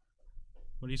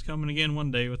 but he's coming again one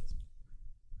day with.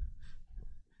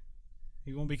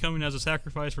 He won't be coming as a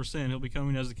sacrifice for sin. He'll be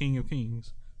coming as the King of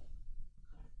Kings,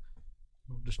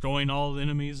 destroying all the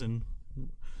enemies and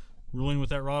ruling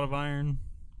with that rod of iron.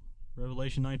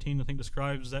 Revelation 19, I think,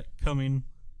 describes that coming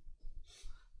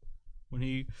when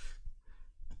he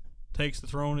takes the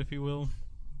throne, if you will.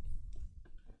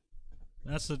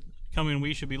 That's the coming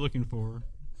we should be looking for.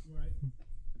 Right.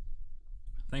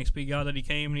 Thanks be to God that he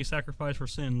came and he sacrificed for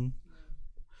sin.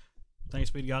 Thanks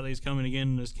be to God that he's coming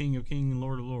again as King of Kings and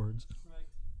Lord of Lords. Right.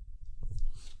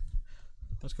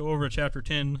 Let's go over to chapter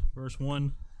 10, verse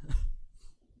 1.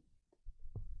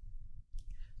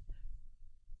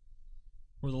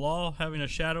 Where the law, having a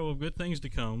shadow of good things to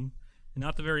come, and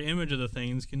not the very image of the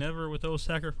things, can never, with those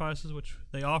sacrifices which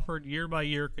they offered year by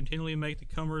year, continually make the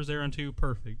comers thereunto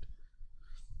perfect.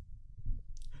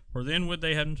 For then would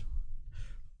they have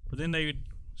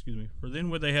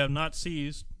not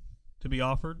ceased to be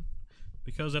offered,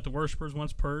 because that the worshippers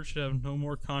once purged should have no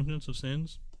more conscience of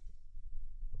sins.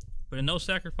 But in those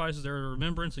sacrifices there is a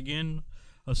remembrance again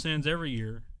of sins every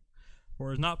year, for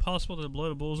it is not possible that the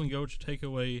blood of bulls and goats should take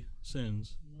away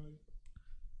sins. Right.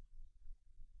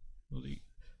 Well,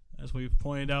 as we've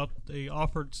pointed out, they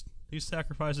offered these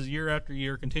sacrifices year after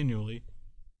year continually,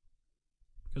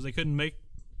 because they couldn't make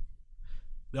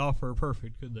the offer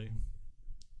perfect, could they?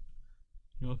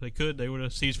 If they could, they would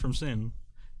have ceased from sin.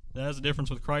 That's the difference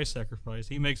with Christ's sacrifice.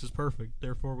 He makes us perfect.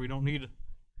 Therefore, we don't need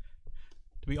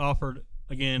to be offered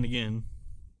again and again.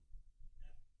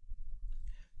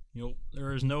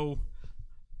 There is no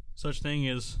such thing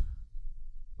as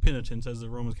penitence, as the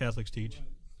Roman Catholics teach. Right.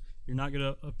 You're not going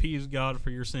to appease God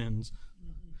for your sins.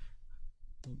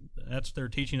 Mm-hmm. That's their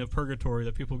teaching of purgatory,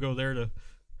 that people go there to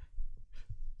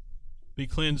be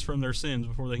cleansed from their sins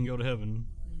before they can go to heaven.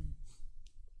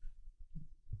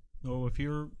 No,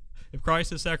 if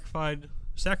Christ has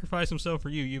sacrificed himself for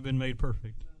you, you've been made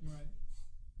perfect. Right.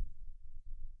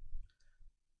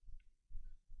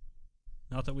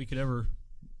 Not that we could ever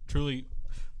truly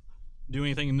do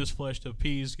anything in this flesh to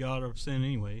appease God of sin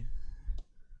anyway.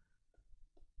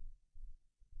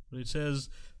 But it says,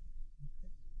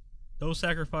 those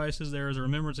sacrifices, there is a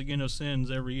remembrance again of sins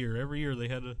every year. Every year they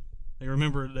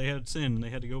remembered they had sin and they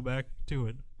had to go back to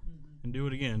it and do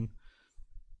it again.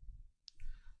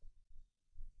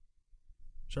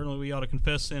 Certainly we ought to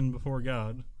confess sin before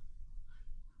God.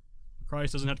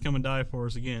 Christ doesn't have to come and die for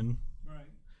us again. Right.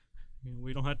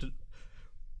 We don't have to.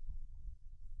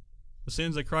 The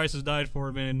sins that Christ has died for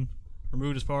have been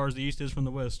removed as far as the east is from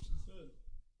the west. Good.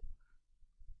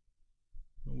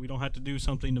 We don't have to do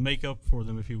something to make up for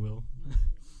them, if you will.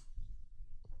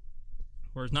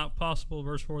 For it's not possible,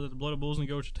 verse 4, that the blood of bulls and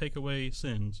goats should take away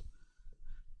sins.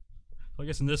 So I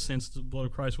guess in this sense, the blood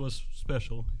of Christ was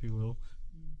special, if you will.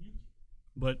 Mm-hmm.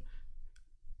 But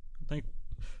I think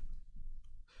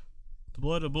the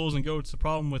blood of bulls and goats, the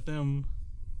problem with them,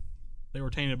 they were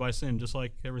tainted by sin, just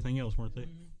like everything else, weren't they?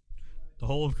 Mm-hmm. The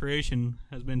whole of creation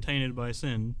has been tainted by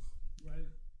sin. Right.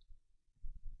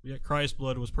 Yet Christ's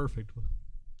blood was perfect.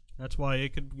 That's why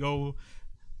it could go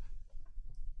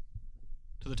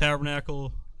to the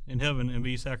tabernacle in heaven and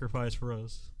be sacrificed for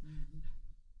us. Mm-hmm.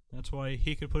 That's why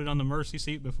he could put it on the mercy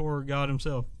seat before God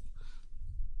himself.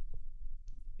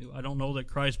 I don't know that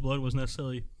Christ's blood was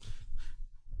necessarily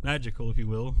magical, if you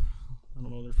will. I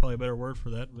don't know, there's probably a better word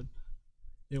for that, but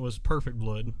it was perfect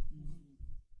blood. Mm-hmm.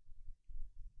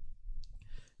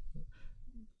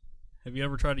 Have you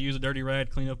ever tried to use a dirty rag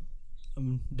to clean up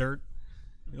dirt?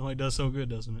 It only does so good,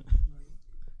 doesn't it?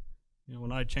 Right.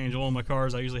 When I change oil in my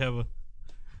cars, I usually have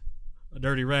a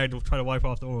dirty rag to try to wipe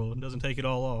off the oil. It doesn't take it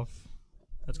all off.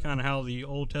 That's kind of how the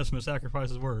Old Testament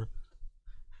sacrifices were.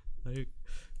 They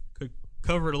could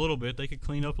cover it a little bit, they could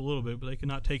clean up a little bit, but they could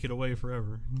not take it away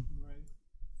forever. Right.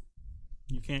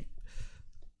 You can't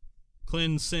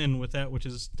cleanse sin with that which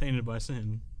is tainted by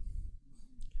sin.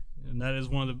 And that is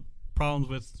one of the problems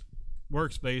with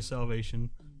works-based salvation.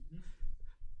 Mm-hmm.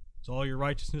 Is all your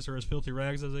righteousness are as filthy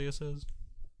rags, Isaiah says.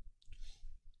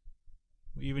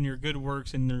 Even your good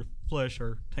works in their flesh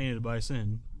are tainted by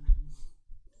sin. Mm-hmm.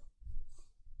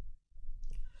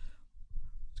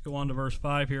 Let's go on to verse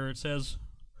 5 here. It says,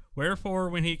 wherefore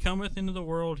when he cometh into the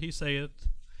world, he saith,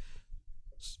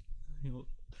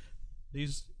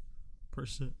 this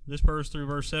verse through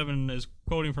verse 7 is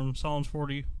quoting from Psalms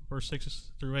 40, verse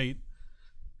 6 through 8.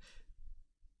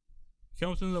 He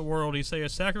cometh into the world, he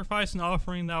saith, sacrifice and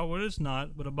offering thou wouldest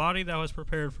not, but a body thou hast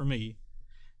prepared for me.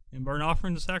 In burnt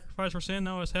offering the sacrifice for sin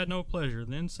thou hast had no pleasure.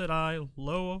 Then said I,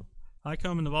 lo, I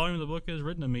come, in the volume of the book is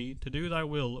written of me, to do thy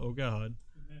will, O God.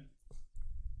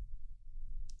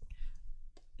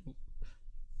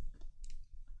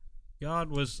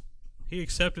 Amen. He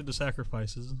accepted the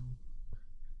sacrifices.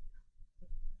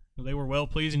 They were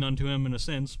well-pleasing unto him in a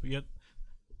sense, but yet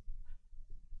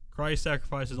Christ's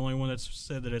sacrifice is the only one that's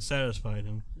said that it satisfied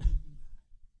him. Mm-hmm.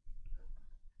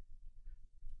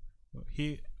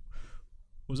 he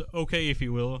was okay, if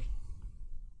you will,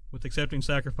 with accepting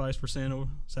sacrifice for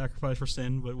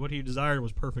sin, but what he desired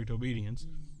was perfect obedience.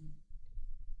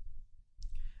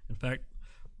 In fact,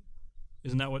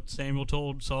 isn't that what Samuel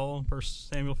told Saul, 1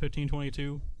 Samuel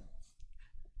 15:22?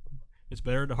 It's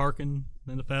better to hearken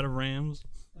than the fat of rams.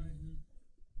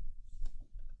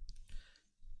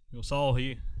 Saul,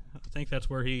 I think that's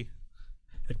where he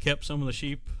had kept some of the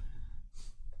sheep.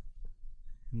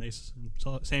 And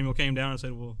Samuel came down and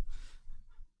said, well,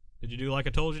 did you do like I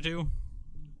told you to?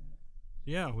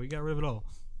 Yeah, we got rid of it all.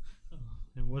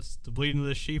 And what's the bleating of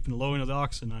the sheep and the lowing of the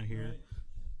oxen I hear?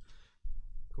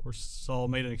 Of course, Saul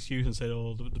made an excuse and said,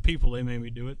 oh, the people, they made me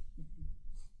do it.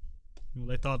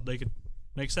 They thought they could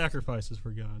make sacrifices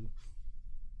for God.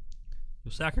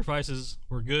 The sacrifices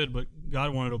were good, but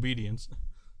God wanted obedience.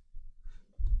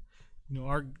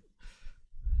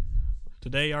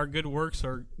 Today our good works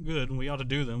are good, and we ought to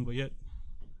do them, but yet,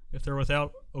 if they're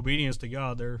without obedience to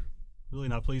God, they're really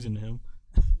not pleasing to Him.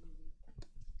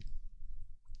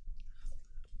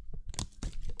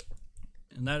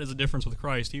 And that is the difference with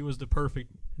Christ. He was the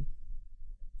perfect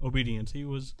obedience. He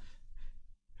was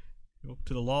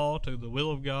to the law, to the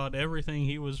will of God, everything.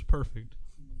 He was perfect.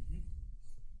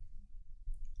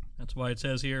 That's why it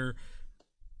says here,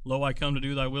 lo, I come to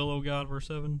do thy will, O God, verse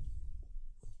 7.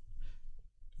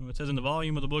 It says, in the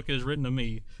volume of the book it is written of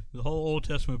me. The whole Old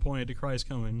Testament pointed to Christ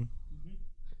coming,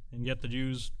 and yet the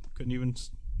Jews couldn't even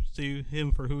see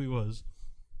him for who he was.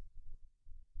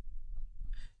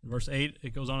 In verse 8,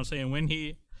 it goes on to say, and when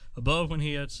he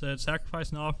had said, sacrifice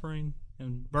and offering,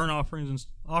 and burnt offerings, and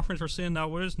offerings for sin thou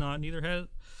wouldest not, neither had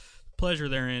pleasure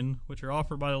therein, which are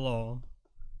offered by the law.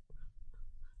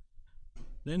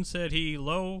 Then said he,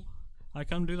 lo, I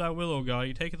come to do thy will, O God.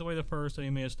 He taketh away the first, that he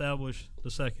may establish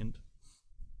the second.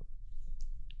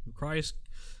 Christ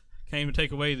came to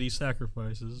take away these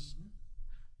sacrifices.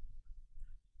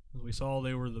 As we saw,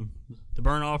 they were the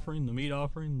burnt offering, the meat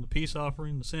offering, the peace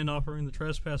offering, the sin offering, the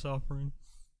trespass offering.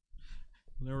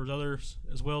 There was others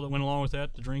as well that went along with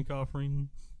that, the drink offering,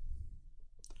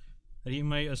 that he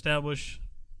may establish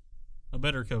a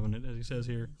better covenant, as he says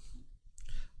here.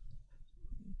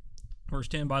 Verse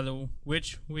 10, by the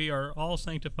which we are all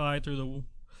sanctified through the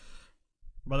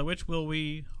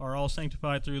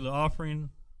offering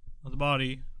of the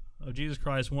body of Jesus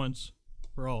Christ once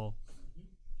for all.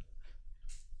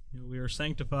 We are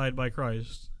sanctified by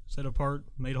Christ, set apart,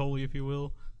 made holy, if you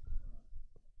will.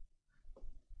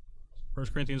 1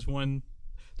 Corinthians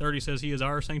 1:30 says he is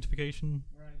our sanctification.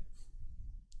 Right.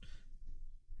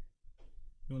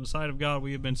 In the sight of God,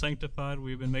 we have been sanctified.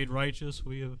 We have been made righteous.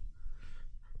 We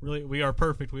are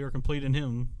perfect. We are complete in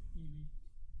Him.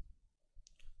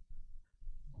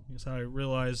 Yes, I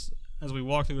realize as we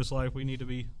walk through this life, we need to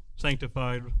be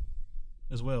sanctified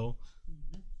as well.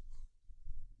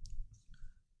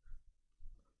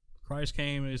 Christ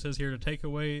came, and it says here, to take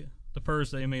away the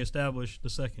first, that he may establish the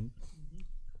second.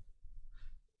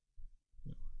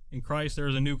 In Christ, there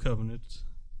is a new covenant,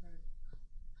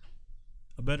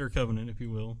 a better covenant, if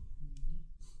you will.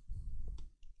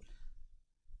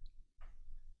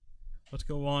 Let's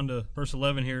go on to verse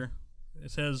 11 here.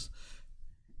 It says,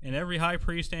 and every high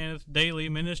priest standeth daily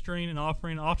ministering and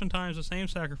offering oftentimes the same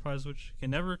sacrifice, which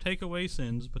can never take away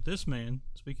sins. But this man,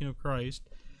 speaking of Christ,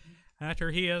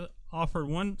 after he hath offered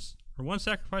one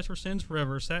sacrifice for sins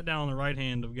forever, sat down on the right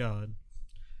hand of God,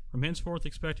 from henceforth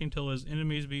expecting till his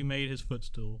enemies be made his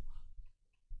footstool.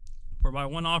 For by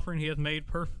one offering he hath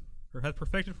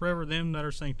perfected forever them that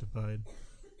are sanctified.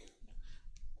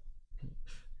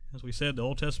 As we said, the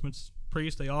Old Testament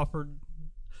priests, they offered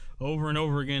over and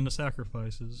over again the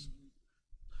sacrifices.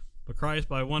 But Christ,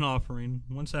 by one offering,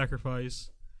 one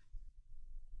sacrifice,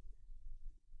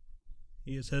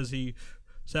 it says he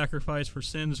sacrificed for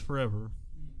sins forever.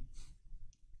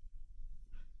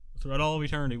 Throughout all of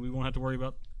eternity, we won't have to worry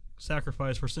about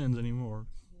sacrifice for sins anymore.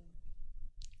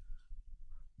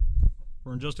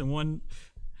 For in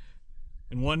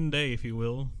one day, if you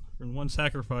will, in one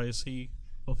sacrifice, he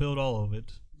fulfilled all of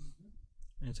it.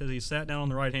 And it says he sat down on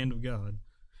the right hand of God.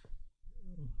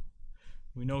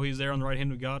 We know he's there on the right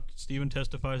hand of God. Stephen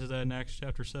testifies to that in Acts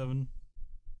chapter 7. And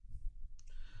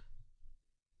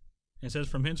it says,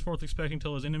 from henceforth expecting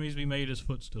till his enemies be made his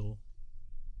footstool.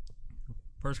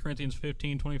 1 Corinthians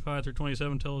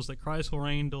 15:25-27 tells us that Christ will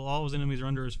reign till all his enemies are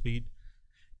under his feet,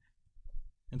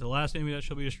 and the last enemy that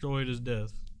shall be destroyed is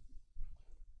death.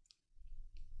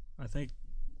 I think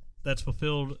that's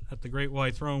fulfilled at the great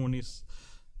white throne when he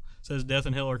says death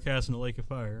and hell are cast in the lake of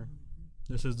fire.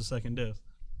 This is the second death.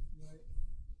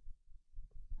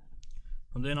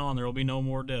 From then on, there will be no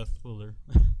more death, will there?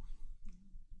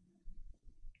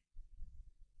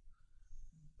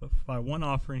 by one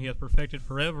offering he hath perfected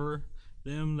forever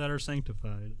them that are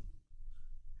sanctified.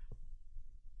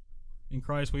 In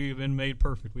Christ we have been made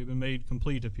perfect. We've been made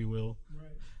complete, if you will.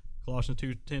 Right. Colossians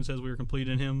 2:10 says we are complete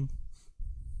in him.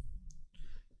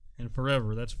 And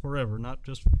forever. That's forever. Not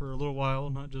just for a little while.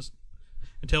 Not just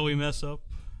until we mess up.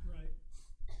 Right.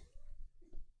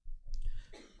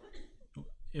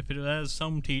 If it, as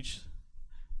some teach,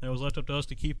 that it was left up to us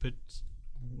to keep it,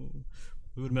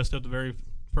 we would have messed up the very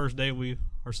first day we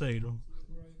are saved. Right.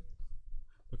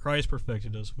 But Christ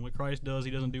perfected us. What Christ does,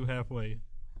 he doesn't do halfway.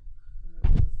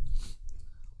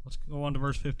 Let's go on to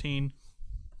verse 15.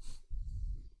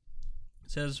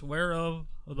 It says, whereof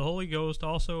the Holy Ghost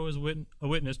also is a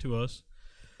witness to us.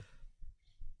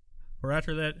 For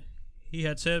after that he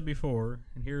had said before,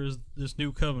 and here is this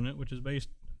new covenant, which is based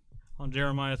on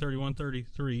Jeremiah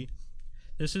 31:33.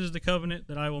 This is the covenant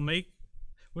that I will make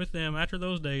with them after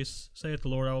those days, saith the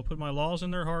Lord. I will put my laws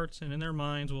in their hearts, and in their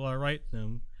minds will I write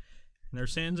them, and their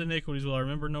sins and iniquities will I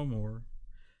remember no more.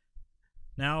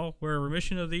 Now, where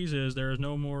remission of these is, there is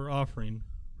no more offering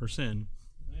for sin.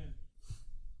 Amen.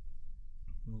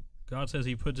 God says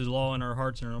he puts his law in our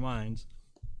hearts and our minds.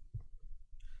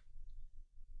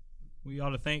 We ought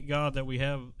to thank God that we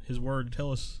have his word to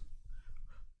tell us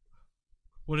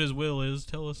what his will is,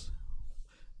 tell us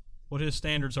what his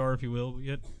standards are, if you will. But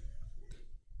yet,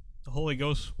 the Holy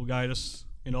Ghost will guide us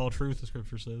in all truth, the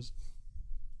Scripture says.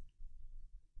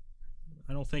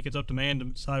 I don't think it's up to man to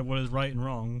decide what is right and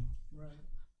wrong. Right.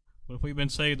 But if we've been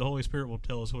saved, the Holy Spirit will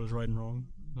tell us what is right and wrong.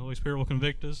 The Holy Spirit will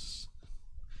convict us,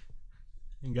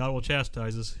 and God will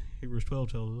chastise us, Hebrews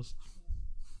 12 tells us.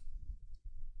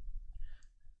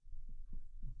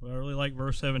 But I really like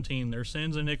verse 17. Their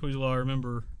sins and iniquities will I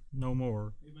remember no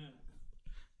more. Amen.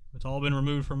 It's all been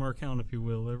removed from our account, if you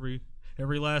will. Every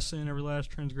last sin, every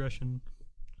last transgression.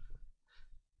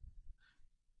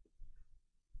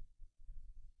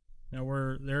 Now,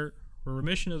 where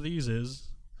remission of these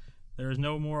is, there is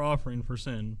no more offering for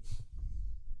sin.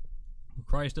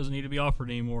 Christ doesn't need to be offered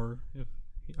anymore if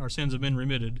our sins have been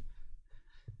remitted.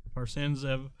 If our sins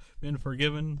have been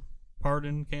forgiven,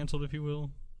 pardoned, canceled, if you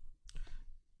will.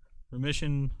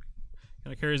 Remission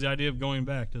kind of carries the idea of going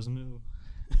back, doesn't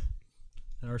it?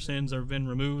 That our sins have been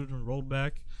removed or rolled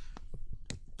back.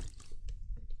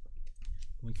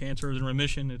 When cancer is in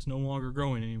remission, it's no longer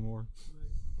growing anymore.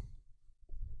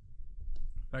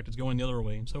 In fact, it's going the other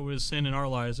way. And so is sin in our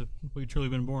lives if we've truly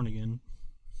been born again.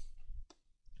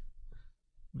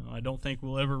 No, I don't think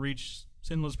we'll ever reach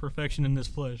sinless perfection in this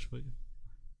flesh. But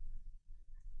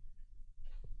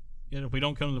yet if we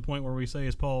don't come to the point where we say,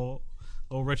 as Paul,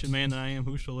 "O wretched man that I am,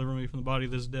 who shall deliver me from the body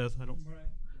of this death?" I don't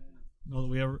know that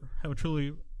we ever have a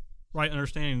truly right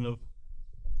understanding of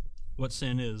what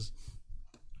sin is.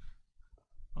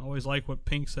 I always like what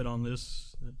Pink said on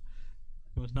this. That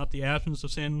it was not the absence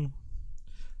of sin,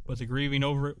 but the grieving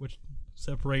over it, which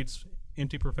separates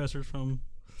empty professors from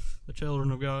the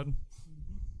children of God.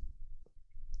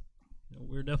 You know,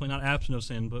 we're definitely not absent of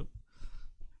sin, but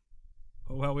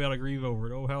oh, how we ought to grieve over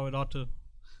it. Oh, how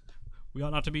we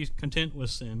ought not to be content with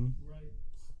sin. Right.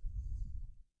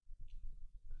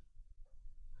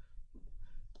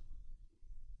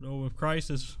 No, if Christ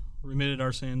has remitted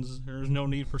our sins, there is no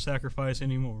need for sacrifice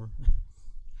anymore.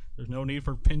 There's no need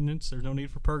for penance. There's no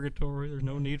need for purgatory. There's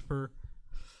no need for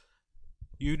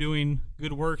you doing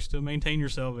good works to maintain your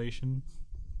salvation.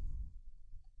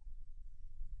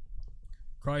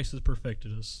 Christ has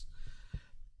perfected us.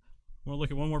 We'll look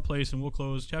at one more place and we'll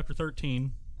close. Chapter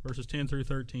 13, verses 10 through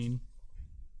 13.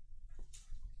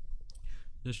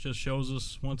 This just shows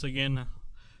us once again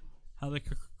how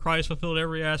Christ fulfilled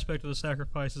every aspect of the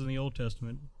sacrifices in the Old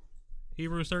Testament.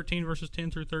 Hebrews 13, verses 10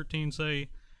 through 13 say,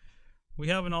 "We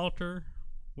have an altar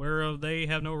whereof they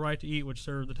have no right to eat which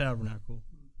serve the tabernacle."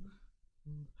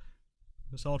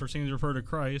 This altar seems to refer to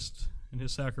Christ and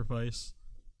his sacrifice,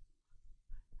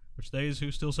 which they who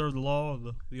still serve the law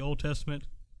of the Old Testament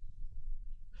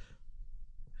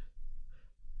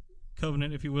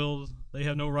covenant, if you will, they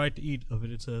have no right to eat of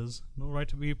it, it says. No right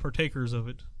to be partakers of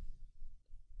it.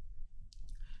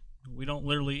 We don't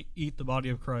literally eat the body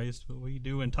of Christ, but we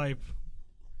do in type.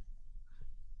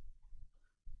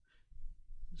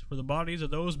 For the bodies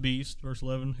of those beasts, verse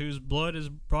 11, whose blood is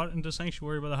brought into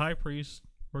sanctuary by the high priest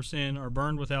for sin, are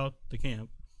burned without the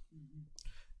camp.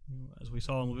 As we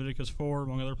saw in Leviticus 4,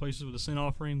 among other places with the sin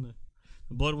offering, the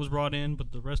blood was brought in,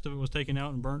 but the rest of it was taken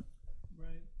out and burnt.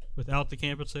 Right. Without the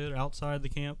camp, it said, outside the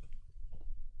camp.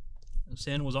 And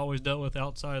sin was always dealt with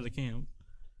outside of the camp.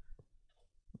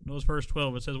 Notice verse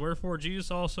 12, it says, "Wherefore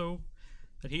Jesus also,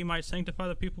 that he might sanctify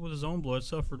the people with his own blood,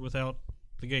 suffered without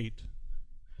the gate."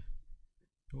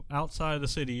 outside the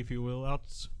city, if you will,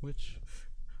 which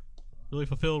really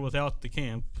fulfilled without the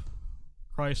camp.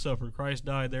 Christ suffered. Christ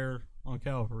died there on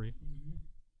Calvary,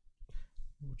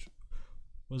 which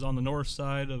was on the north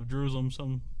side of Jerusalem,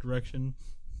 some direction,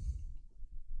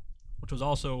 which was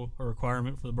also a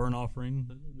requirement for the burnt offering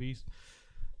to be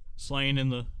slain in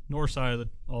the north side of the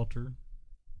altar.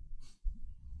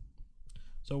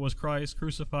 So was Christ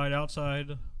crucified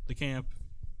outside the camp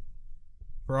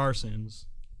for our sins.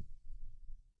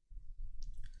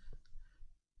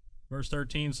 Verse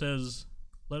 13 says,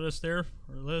 let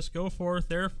us go forth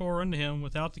therefore unto him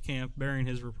without the camp, bearing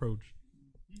his reproach.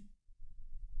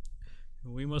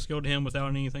 We must go to him without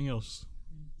anything else.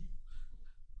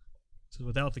 So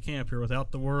without the camp here,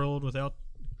 without the world, without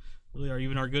really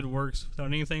even our good works, without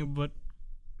anything but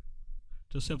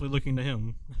just simply looking to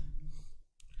him. It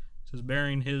says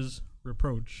bearing his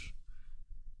reproach,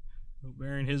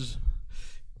 bearing his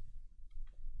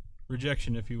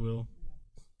rejection, if you will.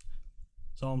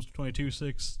 Psalms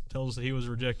 22:6 tells us that he was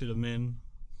rejected of men.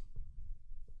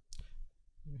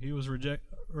 He was a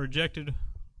rejected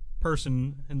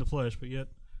person in the flesh, but yet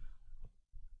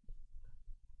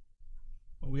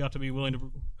we ought to be willing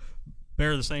to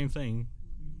bear the same thing.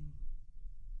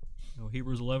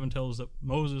 Hebrews 11 tells us that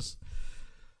Moses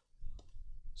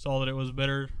saw that it was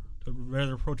better to bear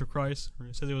the reproach of Christ.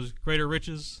 It said there was greater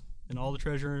riches than all the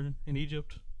treasure in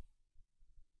Egypt.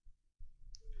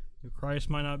 Christ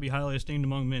might not be highly esteemed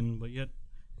among men, but yet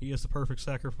he is the perfect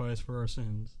sacrifice for our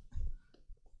sins.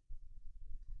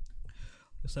 I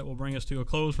guess that will bring us to a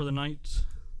close for the night.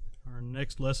 Our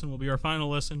next lesson will be our final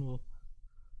lesson. We'll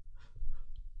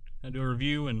do a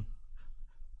review, and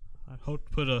I hope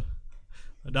to put a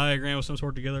diagram of some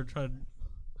sort together to try to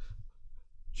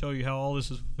show you how all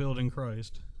this is fulfilled in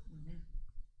Christ.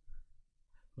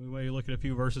 We may look at a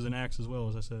few verses in Acts as well,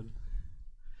 as I said.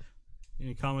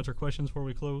 Any comments or questions before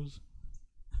we close?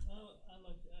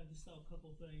 I just saw a couple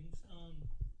things.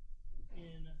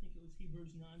 And I think it was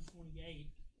Hebrews 9:28.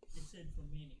 It said for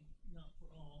many, not for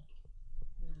all.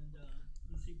 And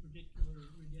you see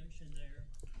particular redemption there.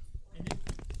 And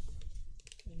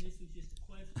this was just a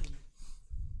question.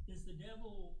 Does the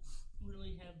devil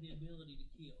really have the ability to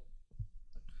kill?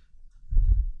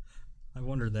 I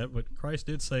wondered that, but Christ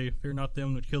did say, fear not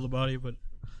them that kill the body, but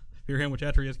fear him which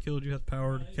after he has killed you hath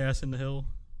power to cast into hell.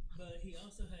 But he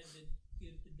also had to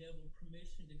give the devil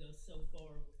permission to go so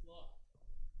far with Lot.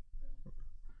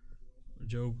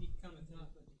 Job. He cometh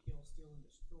not but to kill, steal, and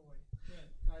destroy. Right.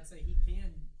 I'd say he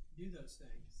can do those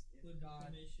things if With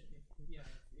God, permission.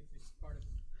 if it's part of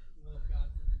the will of God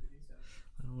for him to do so.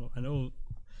 I know.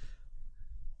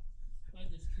 I'm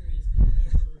just curious,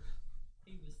 whenever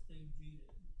he was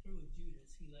through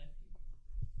Judas, he left him.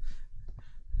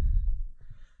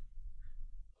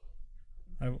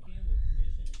 I, With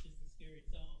permission, it's just a scary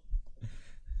thought.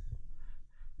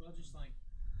 Well, just like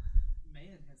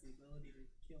man has the ability to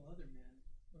kill other men.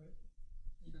 Right.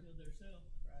 They kill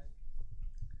themselves. Right.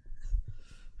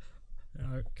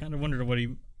 I kind of wondered what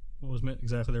was meant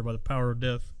exactly there by the power of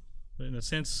death. But in a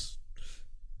sense,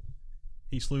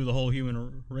 he slew the whole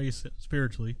human race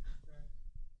spiritually. Right.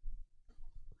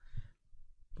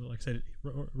 But like I said,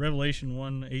 Revelation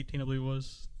 1:18, I believe it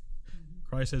was,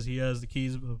 Christ says he has the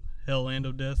keys of hell and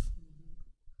of death.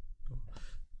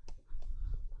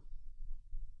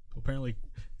 Apparently,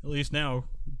 at least now,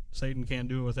 Satan can't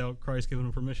do it without Christ giving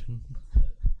him permission.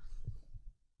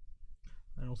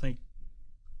 I don't think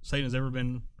Satan has ever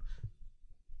been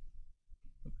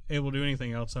able to do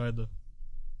anything outside the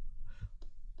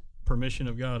permission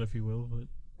of God, if you will. But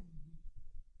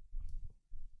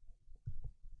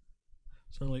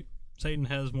certainly, Satan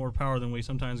has more power than we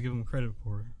sometimes give him credit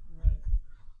for. Right.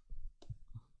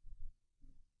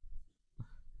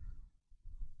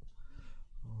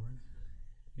 All right.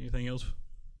 Anything else?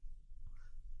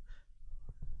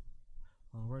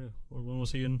 All right. Well, we'll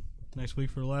see you next week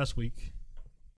for the last week.